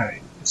helmet.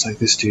 Right. It's like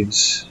this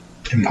dude's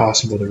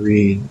impossible to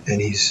read, and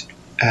he's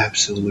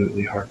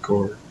absolutely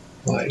hardcore.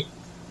 Like,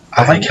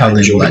 I like how they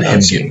enjoy let not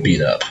him seeing get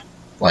beat up.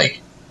 Like,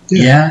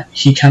 Yeah. yeah,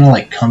 he kind of,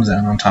 like, comes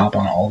out on top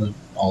on all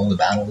the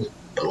battles,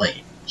 but, like,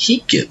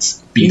 he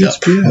gets beat gets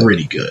up beat up.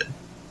 pretty good.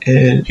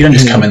 And He doesn't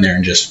just you come know, in there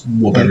and just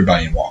whoop Like-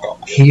 everybody and walk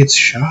off. He gets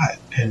shot,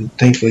 and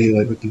thankfully,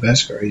 like with the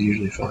Beskar, he's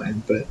usually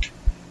fine. But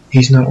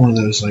he's not one of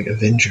those like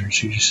Avengers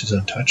who just is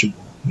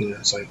untouchable. You know,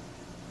 it's like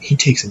he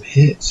takes some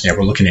hits. Yeah,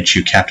 we're looking at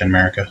you, Captain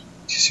America.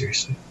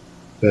 Seriously.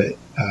 But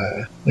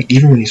like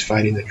even when he's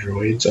fighting the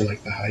droids on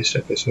like the heist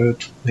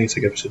episode, I think it's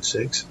like episode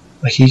 6.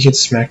 Like he gets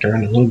smacked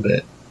around a little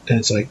bit, and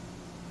it's like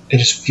it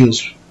just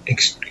feels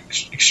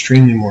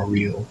extremely more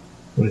real.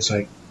 When it's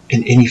like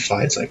in any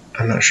fight, it's like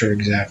I'm not sure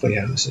exactly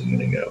how this is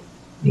gonna go.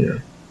 You know,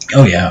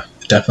 Oh, yeah.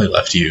 It definitely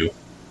left you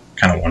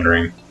kind of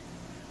wondering.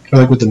 or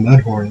like with the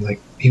Mudhorn, like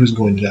he was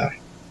going to die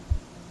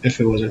if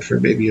it wasn't for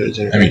Baby Yoda's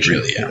intervention.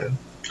 really, yeah. You know?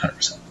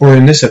 100%. Or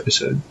in this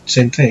episode,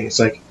 same thing. It's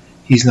like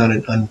he's not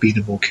an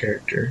unbeatable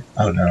character,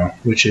 Oh, no.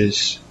 which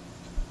is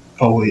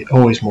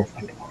always more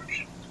fun to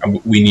watch.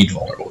 We need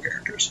vulnerable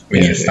characters.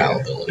 We need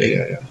fallibility.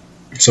 Yeah.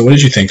 So what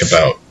did you think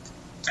about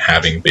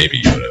having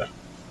Baby Yoda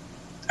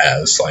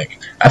as, like,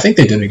 I think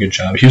they did a good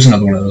job. He was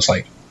another one of those,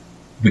 like,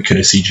 we could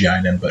have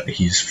CGI'd him, but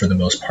he's, for the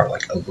most part,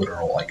 like, a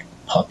literal, like,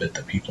 puppet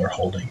that people are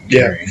holding and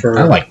carrying.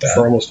 I like that.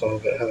 For almost all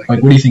of it, I like Like,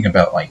 it. what do you think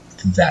about, like,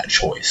 that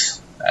choice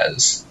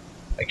as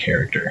a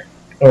character?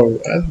 Oh,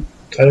 I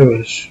thought it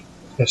was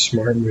a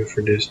smart move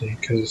for Disney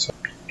because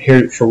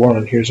here, for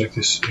one, here's like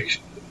this.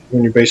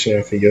 When you're basing it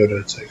off of Yoda,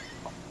 it's like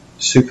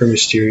super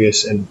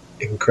mysterious and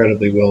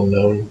incredibly well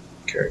known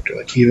character.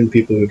 Like even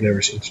people who've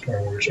never seen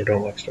Star Wars or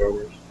don't like Star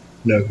Wars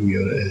know who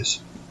Yoda is.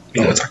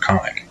 Oh, it's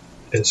iconic.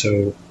 And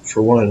so,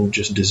 for one,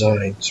 just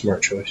design,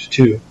 smart choice.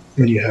 2,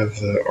 when you have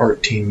the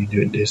art team you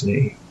do at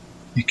Disney,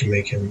 you can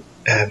make him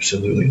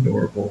absolutely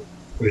adorable,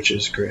 which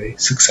is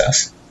great.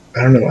 Success.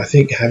 I don't know, I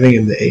think having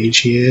him the age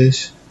he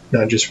is,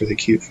 not just for the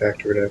cute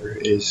factor or whatever,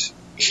 is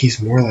he's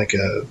more like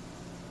a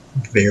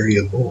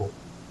variable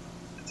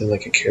than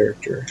like a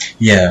character.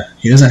 Yeah,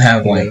 he doesn't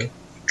have, You like, know?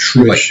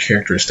 true, like, Which-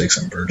 characteristics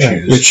and Yeah,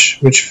 virtues.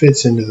 which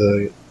fits into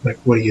the like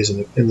what he is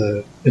in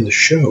the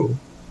show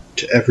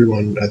to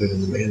everyone other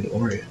than the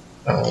Mandalorian.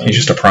 He's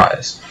just a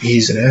prize.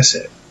 He's an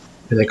asset,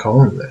 and they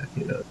call him that.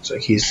 You know, it's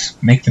like he's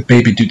Make the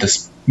baby do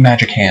this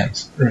magic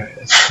hands. right.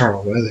 It's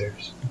Carl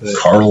Weathers, but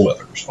Carl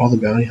Weathers. all the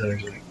bounty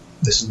hunters are like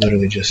this is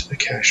literally just a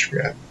cash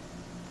grab.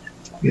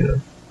 You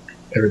know,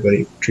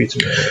 everybody treats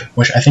him that way.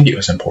 Which I think it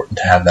was important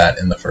to have that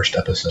in the first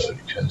episode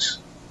because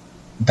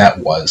that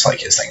was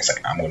like his thing. It's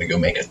like, I'm going to go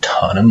make a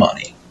ton of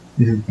money.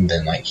 Mhm. And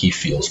then like he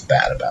feels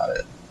bad about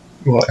it.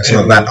 Well, And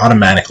so and- that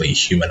automatically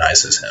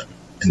humanizes him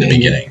in the and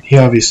beginning. he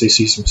obviously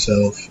sees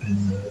himself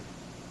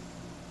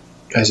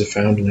as a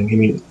foundling. I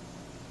mean,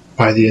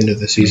 by the end of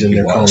the season, He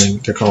they're was.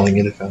 calling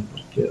it a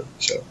foundling. You know,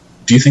 so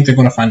Do you think they're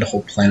going to find a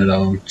whole planet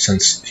of him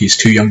since he's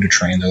too young to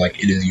train? They're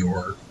like, it is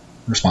your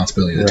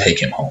responsibility to Right. take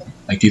him home.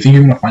 Like, do you think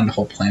you're going to find a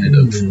whole planet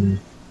of Mm.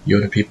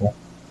 Yoda people?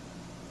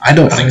 I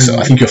don't think so.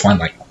 I think you'll find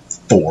like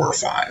 4 or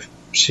 5.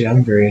 See,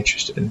 I'm very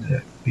interested in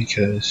that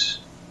because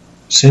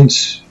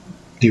since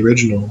the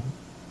original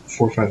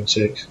 4, 5, and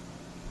 6,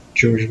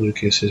 George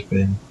Lucas has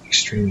been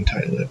extremely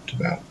tight-lipped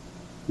about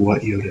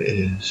what Yoda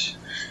is.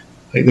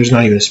 Like, there's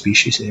not even a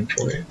species name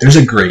for it. There's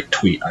a great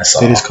tweet I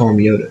saw. They just call him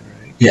Yoda,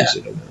 right? Yeah. 'Cause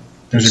they don't know.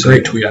 There's a So,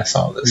 great tweet I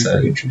saw that I'm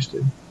very said,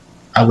 interested.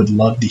 I would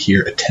love to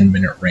hear a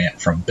 10-minute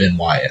rant from Ben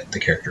Wyatt, the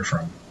character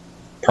from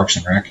Parks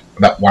and Rec,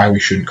 about why we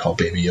shouldn't call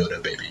Baby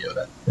Yoda Baby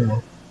Yoda.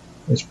 Well,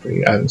 that's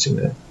pretty. I haven't seen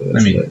that. But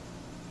that's I mean, lit.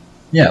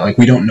 Yeah, like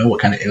we don't know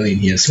what kind of alien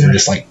he is, so Yeah. we're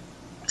just like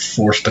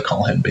forced to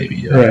call him Baby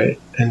Yoda. Right.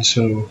 And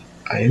so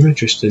I am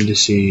interested to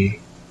see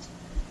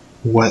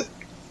what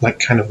like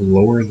kind of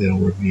lore they'll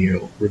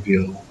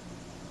reveal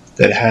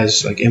that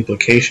has like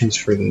implications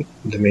for the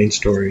main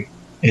story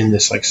in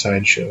this like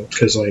sideshow.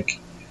 Because like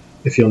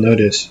if you'll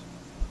notice,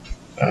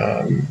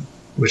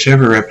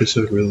 whichever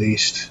episode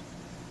released,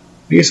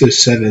 I guess it was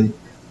 7.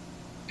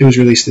 It was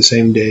released the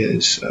same day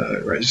as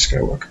Rise of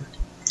Skywalker,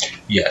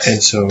 Yes,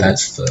 and so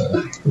that's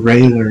the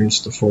Rey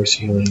learns the Force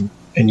healing,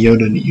 and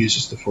Yoda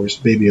uses the Force.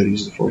 Baby Yoda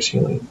uses the Force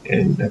healing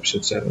in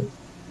Episode 7.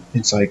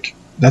 It's like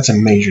that's a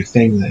major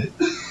thing that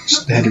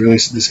they had to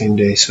release it the same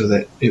day so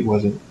that it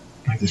wasn't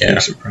like this Yeah.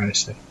 big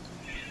surprise thing.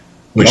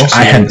 which also-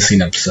 I hadn't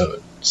seen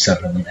episode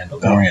 7 of The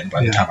Mandalorian by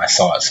the Yeah. time I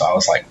saw it. So I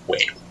was like,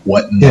 wait,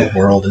 what in Yeah. the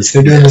world is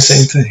They're doing the this?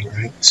 same thing,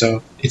 right?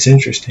 So it's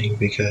interesting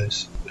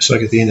because, so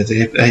like at the end of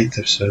the 8th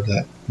episode,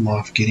 that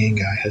Moff Gideon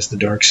guy has the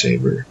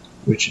Darksaber,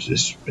 which is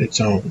just its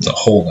own. It's a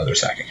whole other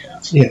sack of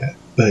cats. Yeah,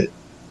 but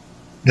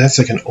that's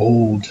like an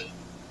old,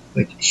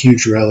 like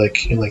huge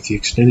relic in like the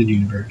extended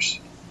universe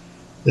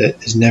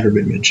that has never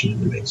been mentioned in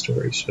the main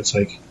story. So it's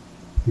like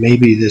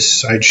maybe this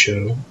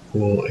sideshow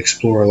will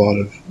explore a lot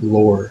of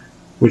lore,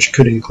 which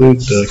could include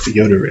the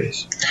Yoda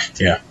race.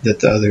 Yeah. That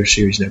the other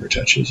series never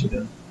touches, you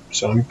know.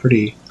 So I'm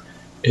pretty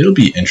It'll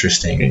be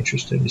interesting.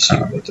 interested to see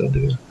what they'll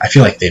do. I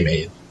feel like they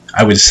made.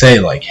 I would say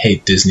like,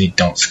 hey, Disney,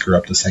 don't screw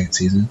up the second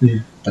season,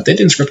 Mhm. but they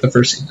didn't screw up the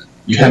first season.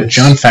 You have Yes.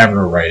 Jon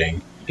Favreau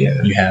writing.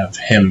 Yeah. You have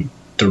him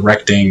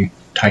directing,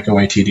 Taika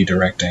Waititi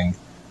directing,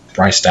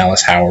 Bryce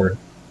Dallas Howard,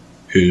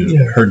 who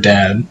Yeah. her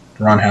dad,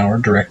 Ron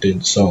Howard,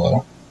 directed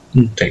Solo.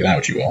 Hmm. Take that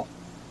what you will.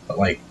 But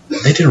like,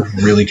 they did a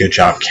really good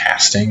job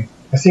casting.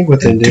 I think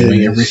what they And did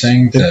doing is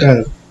everything they've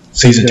that- got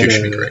Season They've 2 got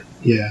should be a- great.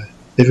 Yeah,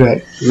 they've got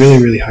really,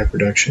 really high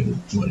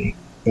production money,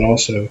 but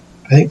also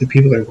I think the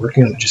people that are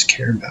working on it just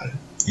care about it.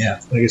 Yeah.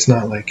 Like it's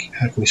not like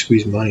how can we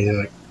squeeze money? They're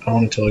like, I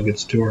want to tell a good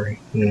story,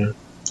 you know.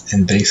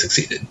 And they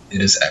succeeded.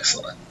 It is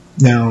excellent.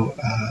 Now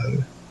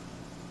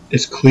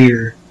it's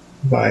clear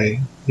by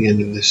the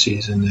end of this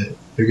season that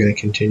they're going to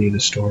continue the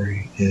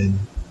story in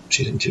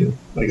season 2.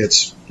 Like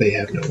they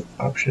have no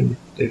option.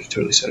 They've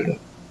totally set it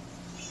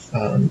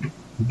up.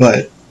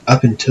 But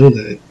up until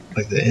the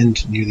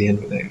end, near the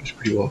end when it was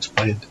pretty well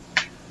explained,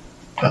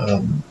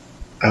 I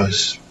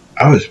was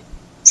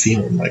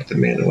feeling like the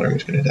Mandalorian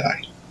was going to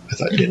die. I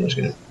thought Din was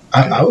going to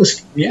I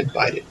was,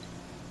 bite it,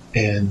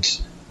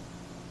 and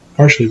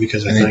partially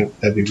because I think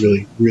that'd be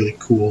really, really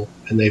cool,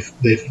 and they've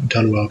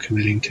done well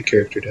committing to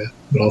character death,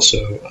 but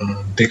also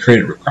they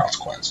created a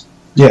consequence.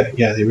 yeah,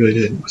 they really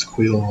did with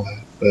Queel and all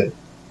that, but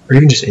or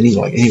even just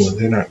anyone,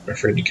 they're not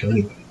afraid to kill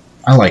anybody,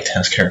 I liked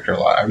his character a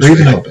lot. I was Or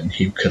really even hoping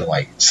he could have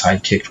like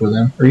sidekicked with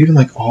him. or even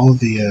like all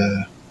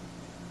the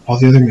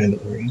other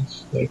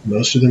Mandalorians, like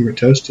most of them are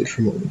toasted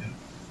from what we know.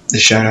 The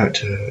shout out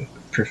to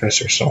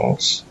Professor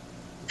Saltz,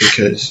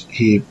 because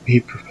he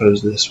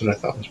proposed this, what I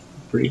thought was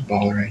a pretty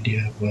baller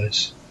idea,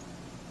 was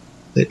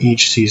that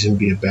each season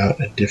be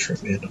about a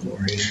different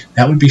Mandalorian.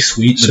 That would be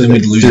sweet, but So then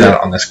we'd they lose do it.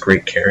 out on this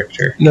great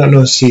character.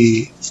 No,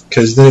 see,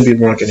 because then it'd be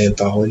more like an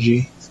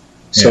anthology.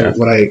 So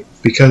Yeah.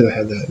 because I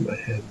had that in my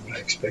head, what I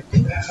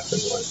expected to happen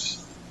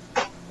was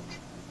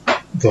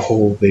the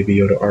whole Baby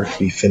Yoda arc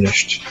be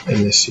finished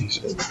in this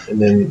season,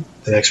 and then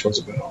the next one's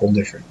about a whole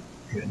different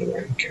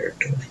Mandalorian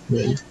character. And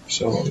then,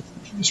 so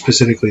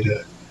specifically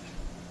to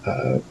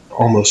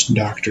almost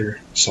Dr.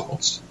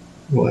 Saltz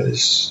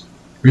was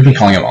We've been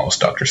calling him almost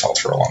Dr. Saltz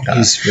for a long time.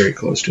 he's very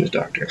close to his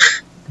doctor,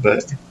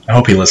 but I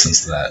hope he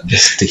listens to that,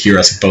 just to hear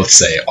us both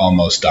say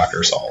almost Dr.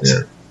 Saltz.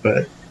 Yeah.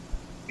 but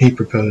he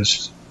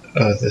proposed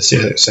the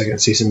second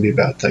season be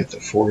about like the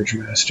Forge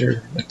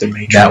Master, like the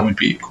matron, That would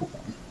be cool.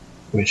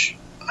 which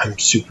I'm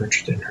super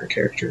interested in her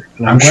character.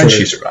 And I'm glad sure,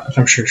 she survived.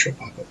 I'm sure she'll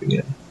pop up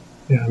again.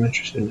 Yeah, I'm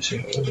interested to see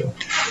how it'll go.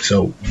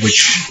 So,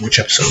 which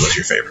episode was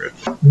your favorite?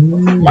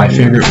 My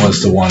favorite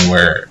was the one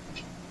where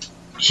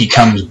he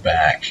comes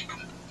back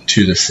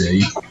to the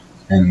city,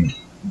 and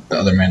the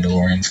other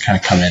Mandalorians kind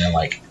of come in and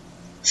like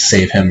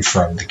save him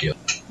from the guild.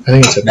 I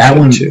think it's that that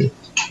one- one too.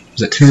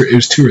 Was it 2? It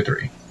was 2 or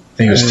 3. I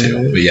think it was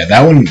 2. But yeah,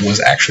 that one was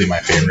actually my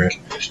favorite.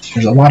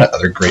 There's a lot of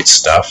other great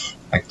stuff.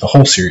 Like the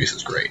whole series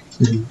is great.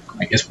 Mhm.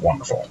 Like it's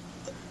wonderful.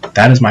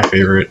 That is my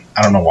favorite.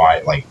 I don't know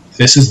why. Like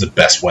this is the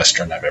best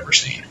Western I've ever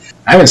seen.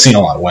 I haven't seen a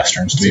lot of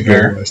Westerns, to be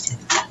fair.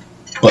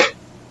 But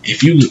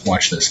if you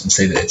watch this and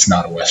say that it's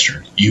not a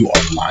Western, you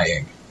are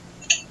lying.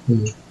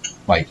 Hmm.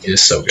 Like, it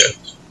is so good.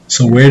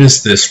 So where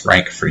does this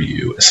rank for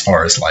you as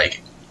far as,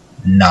 like,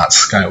 not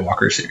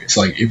Skywalker series?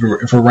 Like, if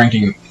we're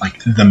ranking,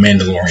 like, The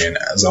Mandalorian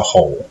as a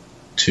whole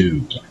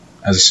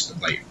as,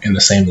 like, in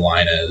the same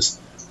line as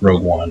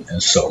Rogue One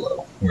and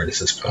Solo, where does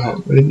this put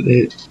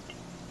it?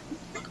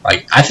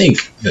 Like, I think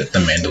that The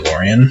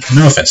Mandalorian,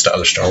 no offense to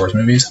other Star Wars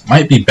movies,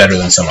 might be better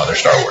than some other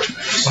Star Wars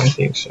movies. I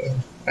think so.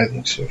 I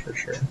think so for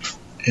sure.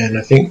 And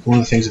I think one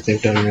of the things that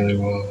they've done really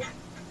well,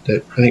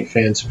 that I think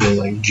fans have been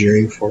like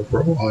jeering for a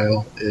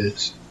while,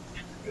 is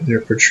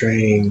they're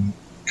portraying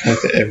kind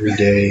of the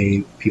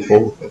everyday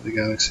people of the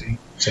galaxy.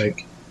 It's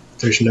like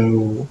there's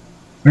no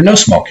There are no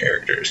small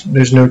characters.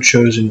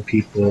 chosen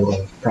people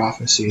of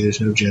prophecy.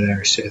 There's no Jedi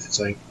or Sith. It's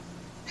like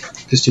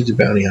this dude's a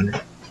bounty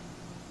hunter,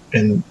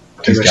 and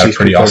He's the rest got a of these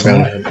pretty people are awesome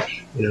bounty life. hunters.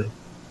 You know,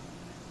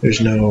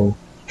 there's no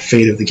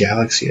fate of the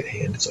galaxy at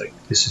hand. It's like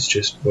this is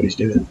just what he's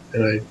doing,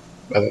 and I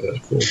thought that was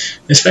cool.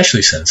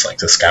 Especially since, like,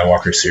 the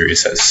Skywalker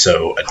series has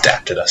so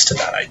adapted us to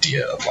that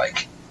idea of,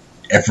 like,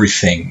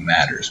 everything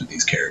matters with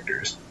these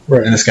characters.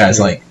 Right. And this guy's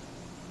like,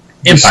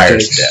 The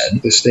Empire's stakes-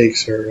 dead, The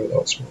stakes are a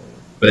lot smaller.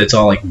 but it's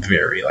all, like,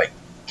 very, like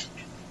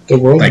The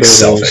world building,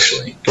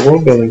 selfishly. the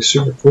world building's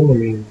super cool. I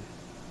mean,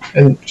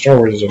 and Star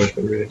Wars has always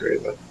been really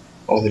great about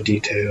all the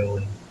detail.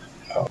 And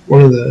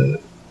one of the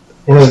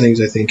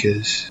things I think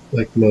is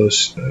like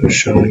most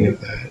showing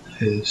of that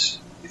is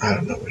I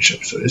don't know which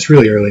episode. It's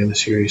really early in the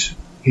series.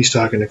 He's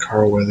talking to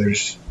Carl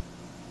Weathers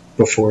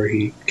before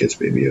he gets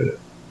Baby Yoda.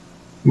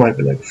 Might have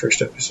been like the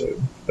first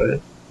episode,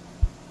 but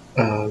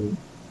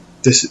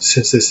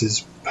since this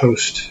is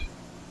post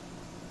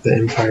the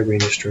Empire being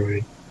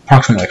destroyed,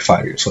 approximately like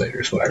 5 years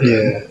later is what I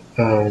read.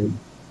 yeah,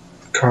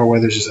 Carl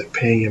Weathers is like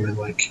paying him in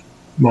like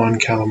Mon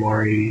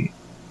Calamari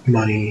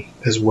money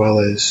as well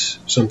as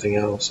something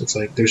else. It's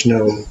like there's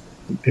no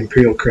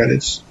Imperial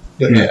credits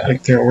that are,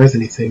 like they aren't worth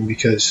anything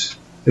because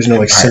there's no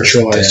like Empire's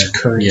centralized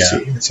dead. currency.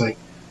 Yeah. It's like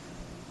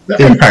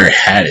The Empire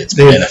had its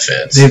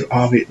benefits. They've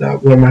obviously.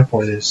 Well, my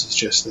point is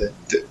just that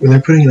when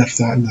they're putting enough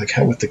thought into like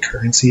what the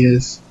currency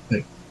is,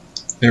 like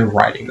They're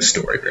writing the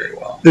story very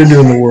well. they're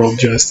doing the world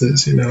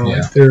justice. You know,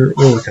 Yeah. like they're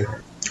working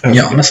hard.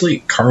 Yeah,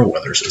 honestly, Carl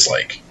Weathers is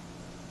like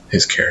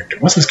his character.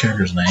 What's his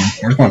character's name?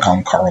 We're just going to call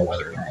him Carl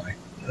Weathers, aren't we?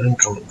 I'm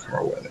calling him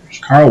Carl Weathers.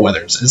 Carl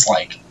Weathers is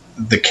like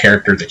the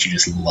character that you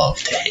just love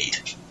to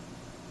hate.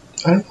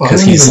 I don't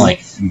Because he's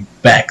even,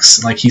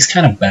 like he's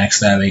kind of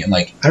backstabbing, and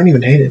like I don't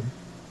even hate him.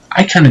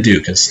 I kind of do,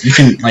 because you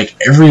can, like,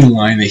 every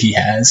line that he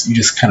has, you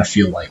just kind of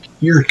feel like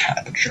you're kind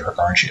of a jerk,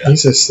 aren't you?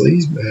 He's a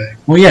sleazebag.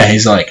 Well, yeah,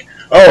 he's like,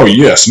 oh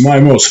yes, my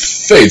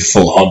most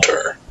faithful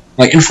hunter,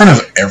 like in front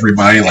of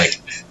everybody. Like,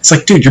 it's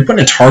like, dude, you're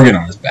putting a target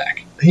on his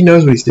back. He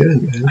knows what he's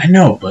doing, man. I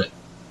know, but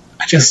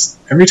I just,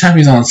 every time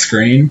he's on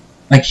screen,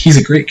 like, he's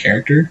a great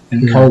character,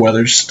 and Mhm. Carl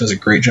Weathers does a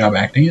great job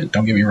acting it,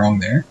 don't get me wrong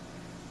there,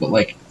 but,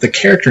 like, the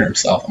character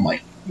himself, I'm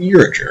like,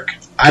 you're a jerk.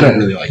 I don't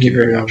really like he you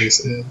very very much.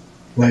 obviously.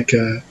 Like,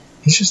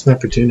 he's just an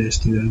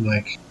opportunist, you know.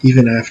 Like,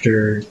 even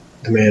after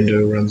the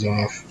Mando runs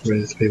off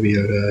with Baby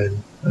Yoda,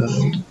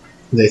 and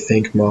they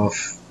think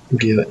Moff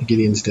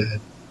Gideon's dead,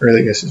 or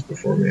I guess it's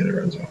before Mando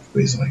runs off.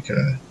 But he's like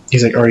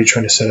already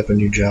trying to set up a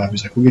new job.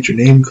 He's like, we'll get your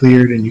name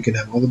cleared, and you can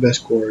have all the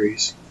best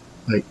quarries.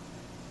 Like,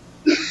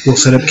 we'll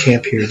set up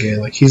camp here again.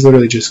 Like, he's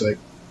literally just like,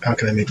 how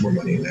can I make more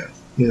money now?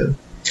 You know.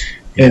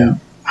 And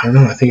I don't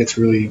know. I think it's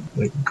really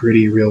like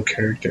gritty, real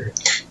character.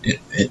 It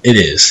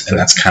is, and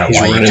that's kind of He's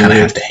why you running kind of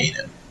the- have to hate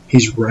him,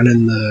 He's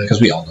running the.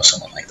 because we all know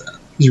someone like that.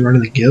 He's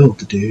running the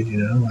guild, dude.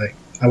 You know, like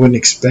I wouldn't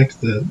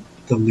expect the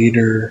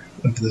leader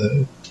of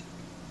the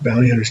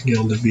bounty hunters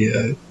guild to be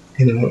a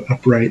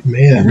upright A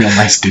man. real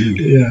nice dude,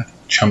 Yeah,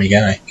 chummy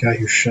guy. guy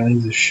who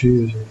shines his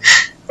shoes.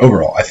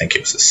 Overall, I think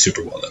it was a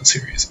super well done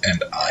series,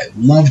 and I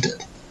loved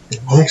it.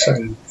 I'm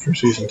excited for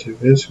season 2.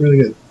 It's really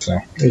good. So,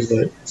 It was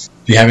lit.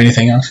 do you have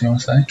anything else you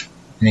want to say?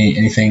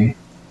 Anything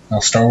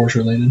else Star Wars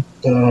related?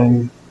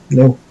 No.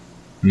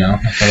 No,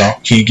 not at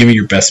all. Can you give me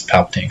your best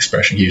Palpatine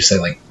expression? Can you say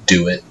like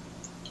 "do it"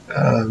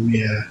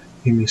 Yeah.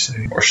 Give me a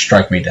second. or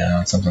 "strike me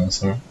down," something of the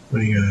sort? What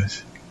do you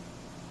guys?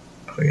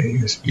 Oh yeah, you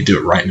guys. You do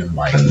it right into the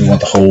mic. We want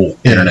the whole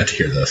internet to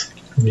hear this.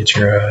 Get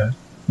your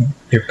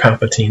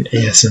Palpatine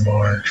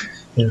ASMR.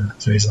 Yeah.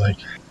 So he's like,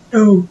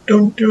 no,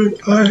 don't do it.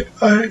 I.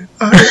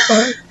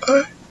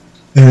 And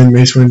then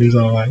Mace Windu's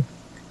all like,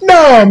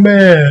 nah,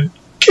 man,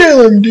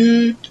 kill him,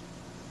 dude.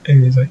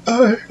 And he's like,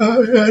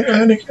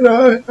 Anakin,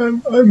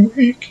 I'm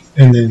weak.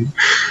 And then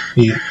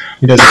he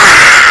does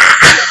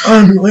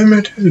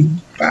unlimited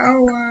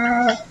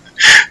power.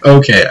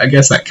 Okay, I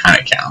guess that kind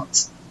of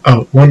counts.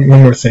 Oh, one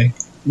more thing.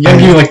 You gotta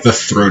do like the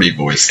throaty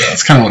voice though.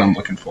 That's kind of what I'm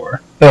looking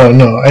for.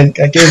 No, I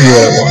gave you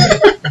what I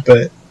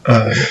wanted.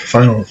 But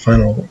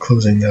final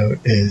closing note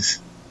is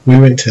we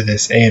went to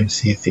this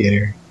AMC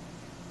theater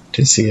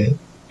to see it,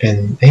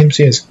 and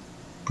AMC is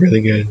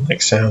really good,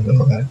 like sound and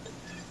all that.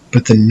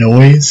 But the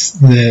noise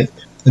that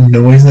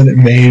it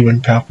made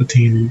when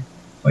Palpatine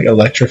like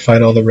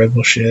electrified all the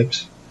rebel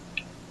ships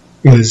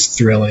was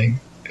thrilling.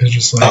 It was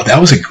just like, Oh,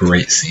 that was a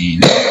great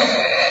scene.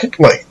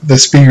 like the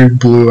speaker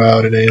blew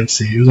out at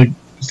AMC. It was like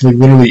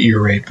literally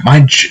ear rape. I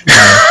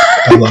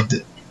loved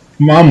it.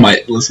 Mom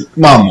might listen.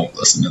 Mom won't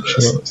listen to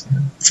this.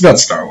 It's about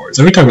Star Wars.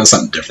 If we talk about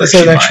something different,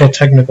 That's an she actual might.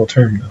 technical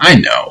term, though. I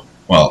know.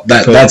 Well,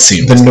 But that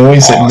scene. the Was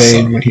noise awesome.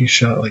 it made when he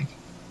shot like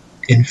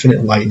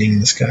infinite lightning in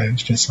the sky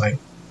was just like,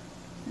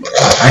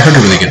 I heard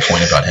a really good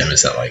point about him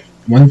is that like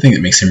one thing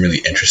that makes him really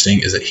interesting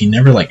is that he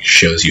never like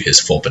shows you his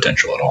full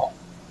potential at all.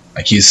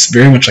 Like he's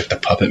very much like the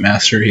puppet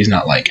master. He's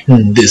not like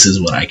this is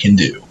what I can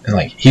do, and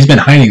like he's been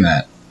hiding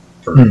that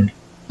for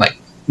like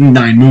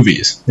 9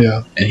 movies,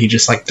 yeah. and he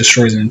just like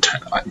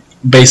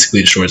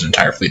basically destroys an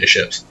entire fleet of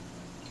ships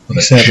with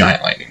a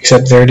giant lightning.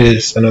 Except there it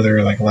is,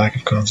 another like lack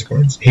of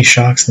consequence. He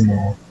shocks them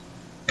all,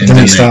 And then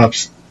then he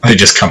stops. They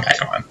just come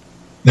back on.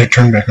 They're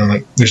turned back on.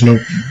 Like there's no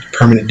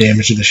permanent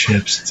damage to the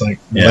ships. It's like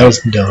that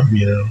was dumb,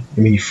 you know. I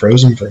mean, you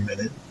froze them for a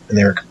minute, and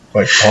they were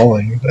like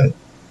falling, but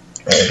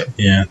I don't know.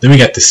 Yeah. Then we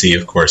got to see,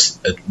 of course,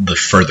 the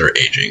further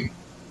aging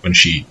when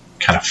she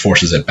kind of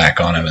forces it back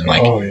on him, and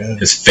like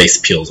his face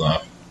peels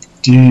off.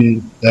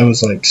 Dude, that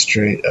was like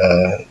straight.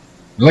 It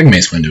was like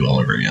Mace Windu all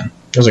over again.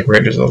 It was like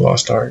Raiders of the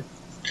Lost Ark.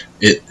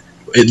 It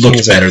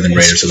looked better than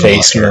Raiders of the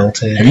Lost Ark.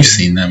 Melted. Have you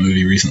seen that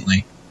movie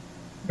recently?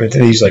 But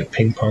they used like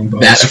ping pong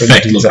balls. That for the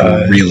effect dude's looked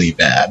eyes. really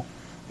bad.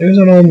 It was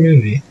an old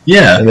movie.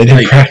 Yeah, And they did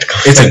like, practical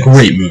it's a effects.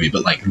 great movie,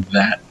 but like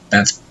that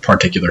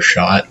particular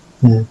shot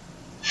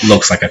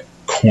looks like a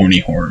corny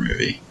horror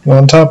movie. Well,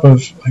 on top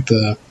of like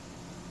the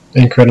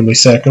incredibly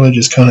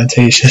sacrilegious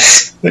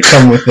connotations that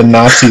come with the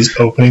Nazis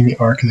opening the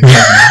Ark of the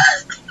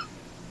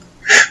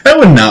Covenant. That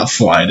would not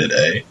fly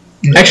today.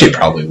 Actually, it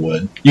probably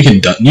would. You can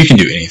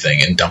do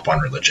anything and dump on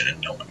religion,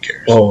 and no one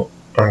cares. Well,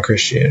 on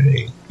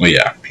Christianity. Well,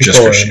 yeah, People just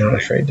are Christianity.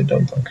 not afraid to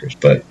dump on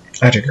Christianity.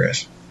 But I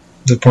digress.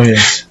 The point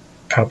is,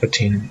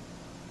 Palpatine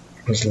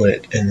was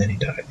lit, and then he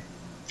died.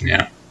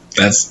 Yeah,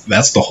 that's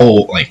the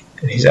whole, like,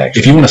 And he's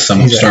actually... if you want to sum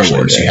up he's Star actually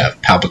Wars, dead. you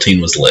have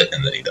Palpatine was lit,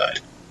 and then he died.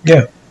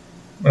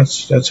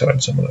 That's how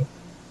I'd sum it up.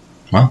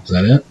 Well, is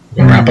that it?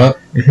 We're gonna wrap up?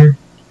 Mm-hmm.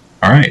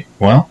 All right.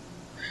 Well,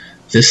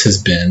 this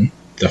has been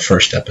the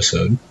first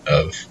episode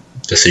of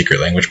the Secret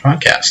Language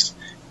Podcast.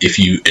 If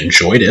you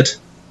enjoyed it,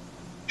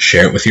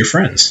 share it with your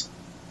friends.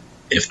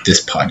 If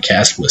this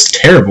podcast was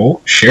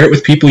terrible, share it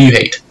with people you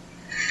hate.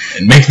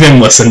 And make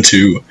them listen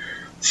to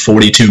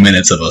 42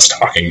 minutes of us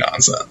talking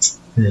nonsense.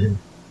 Mm-hmm.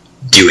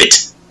 Do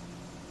it.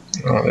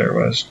 Oh, there it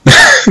was.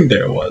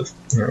 There it was.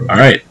 All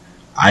right.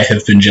 I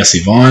have been Jesse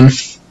Vaughn.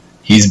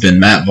 He's been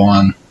Matt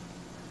Vaughn.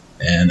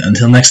 And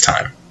until next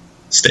time,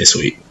 stay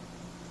sweet.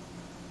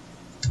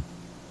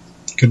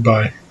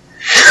 Goodbye.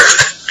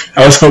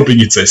 I was hoping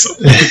you'd say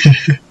something.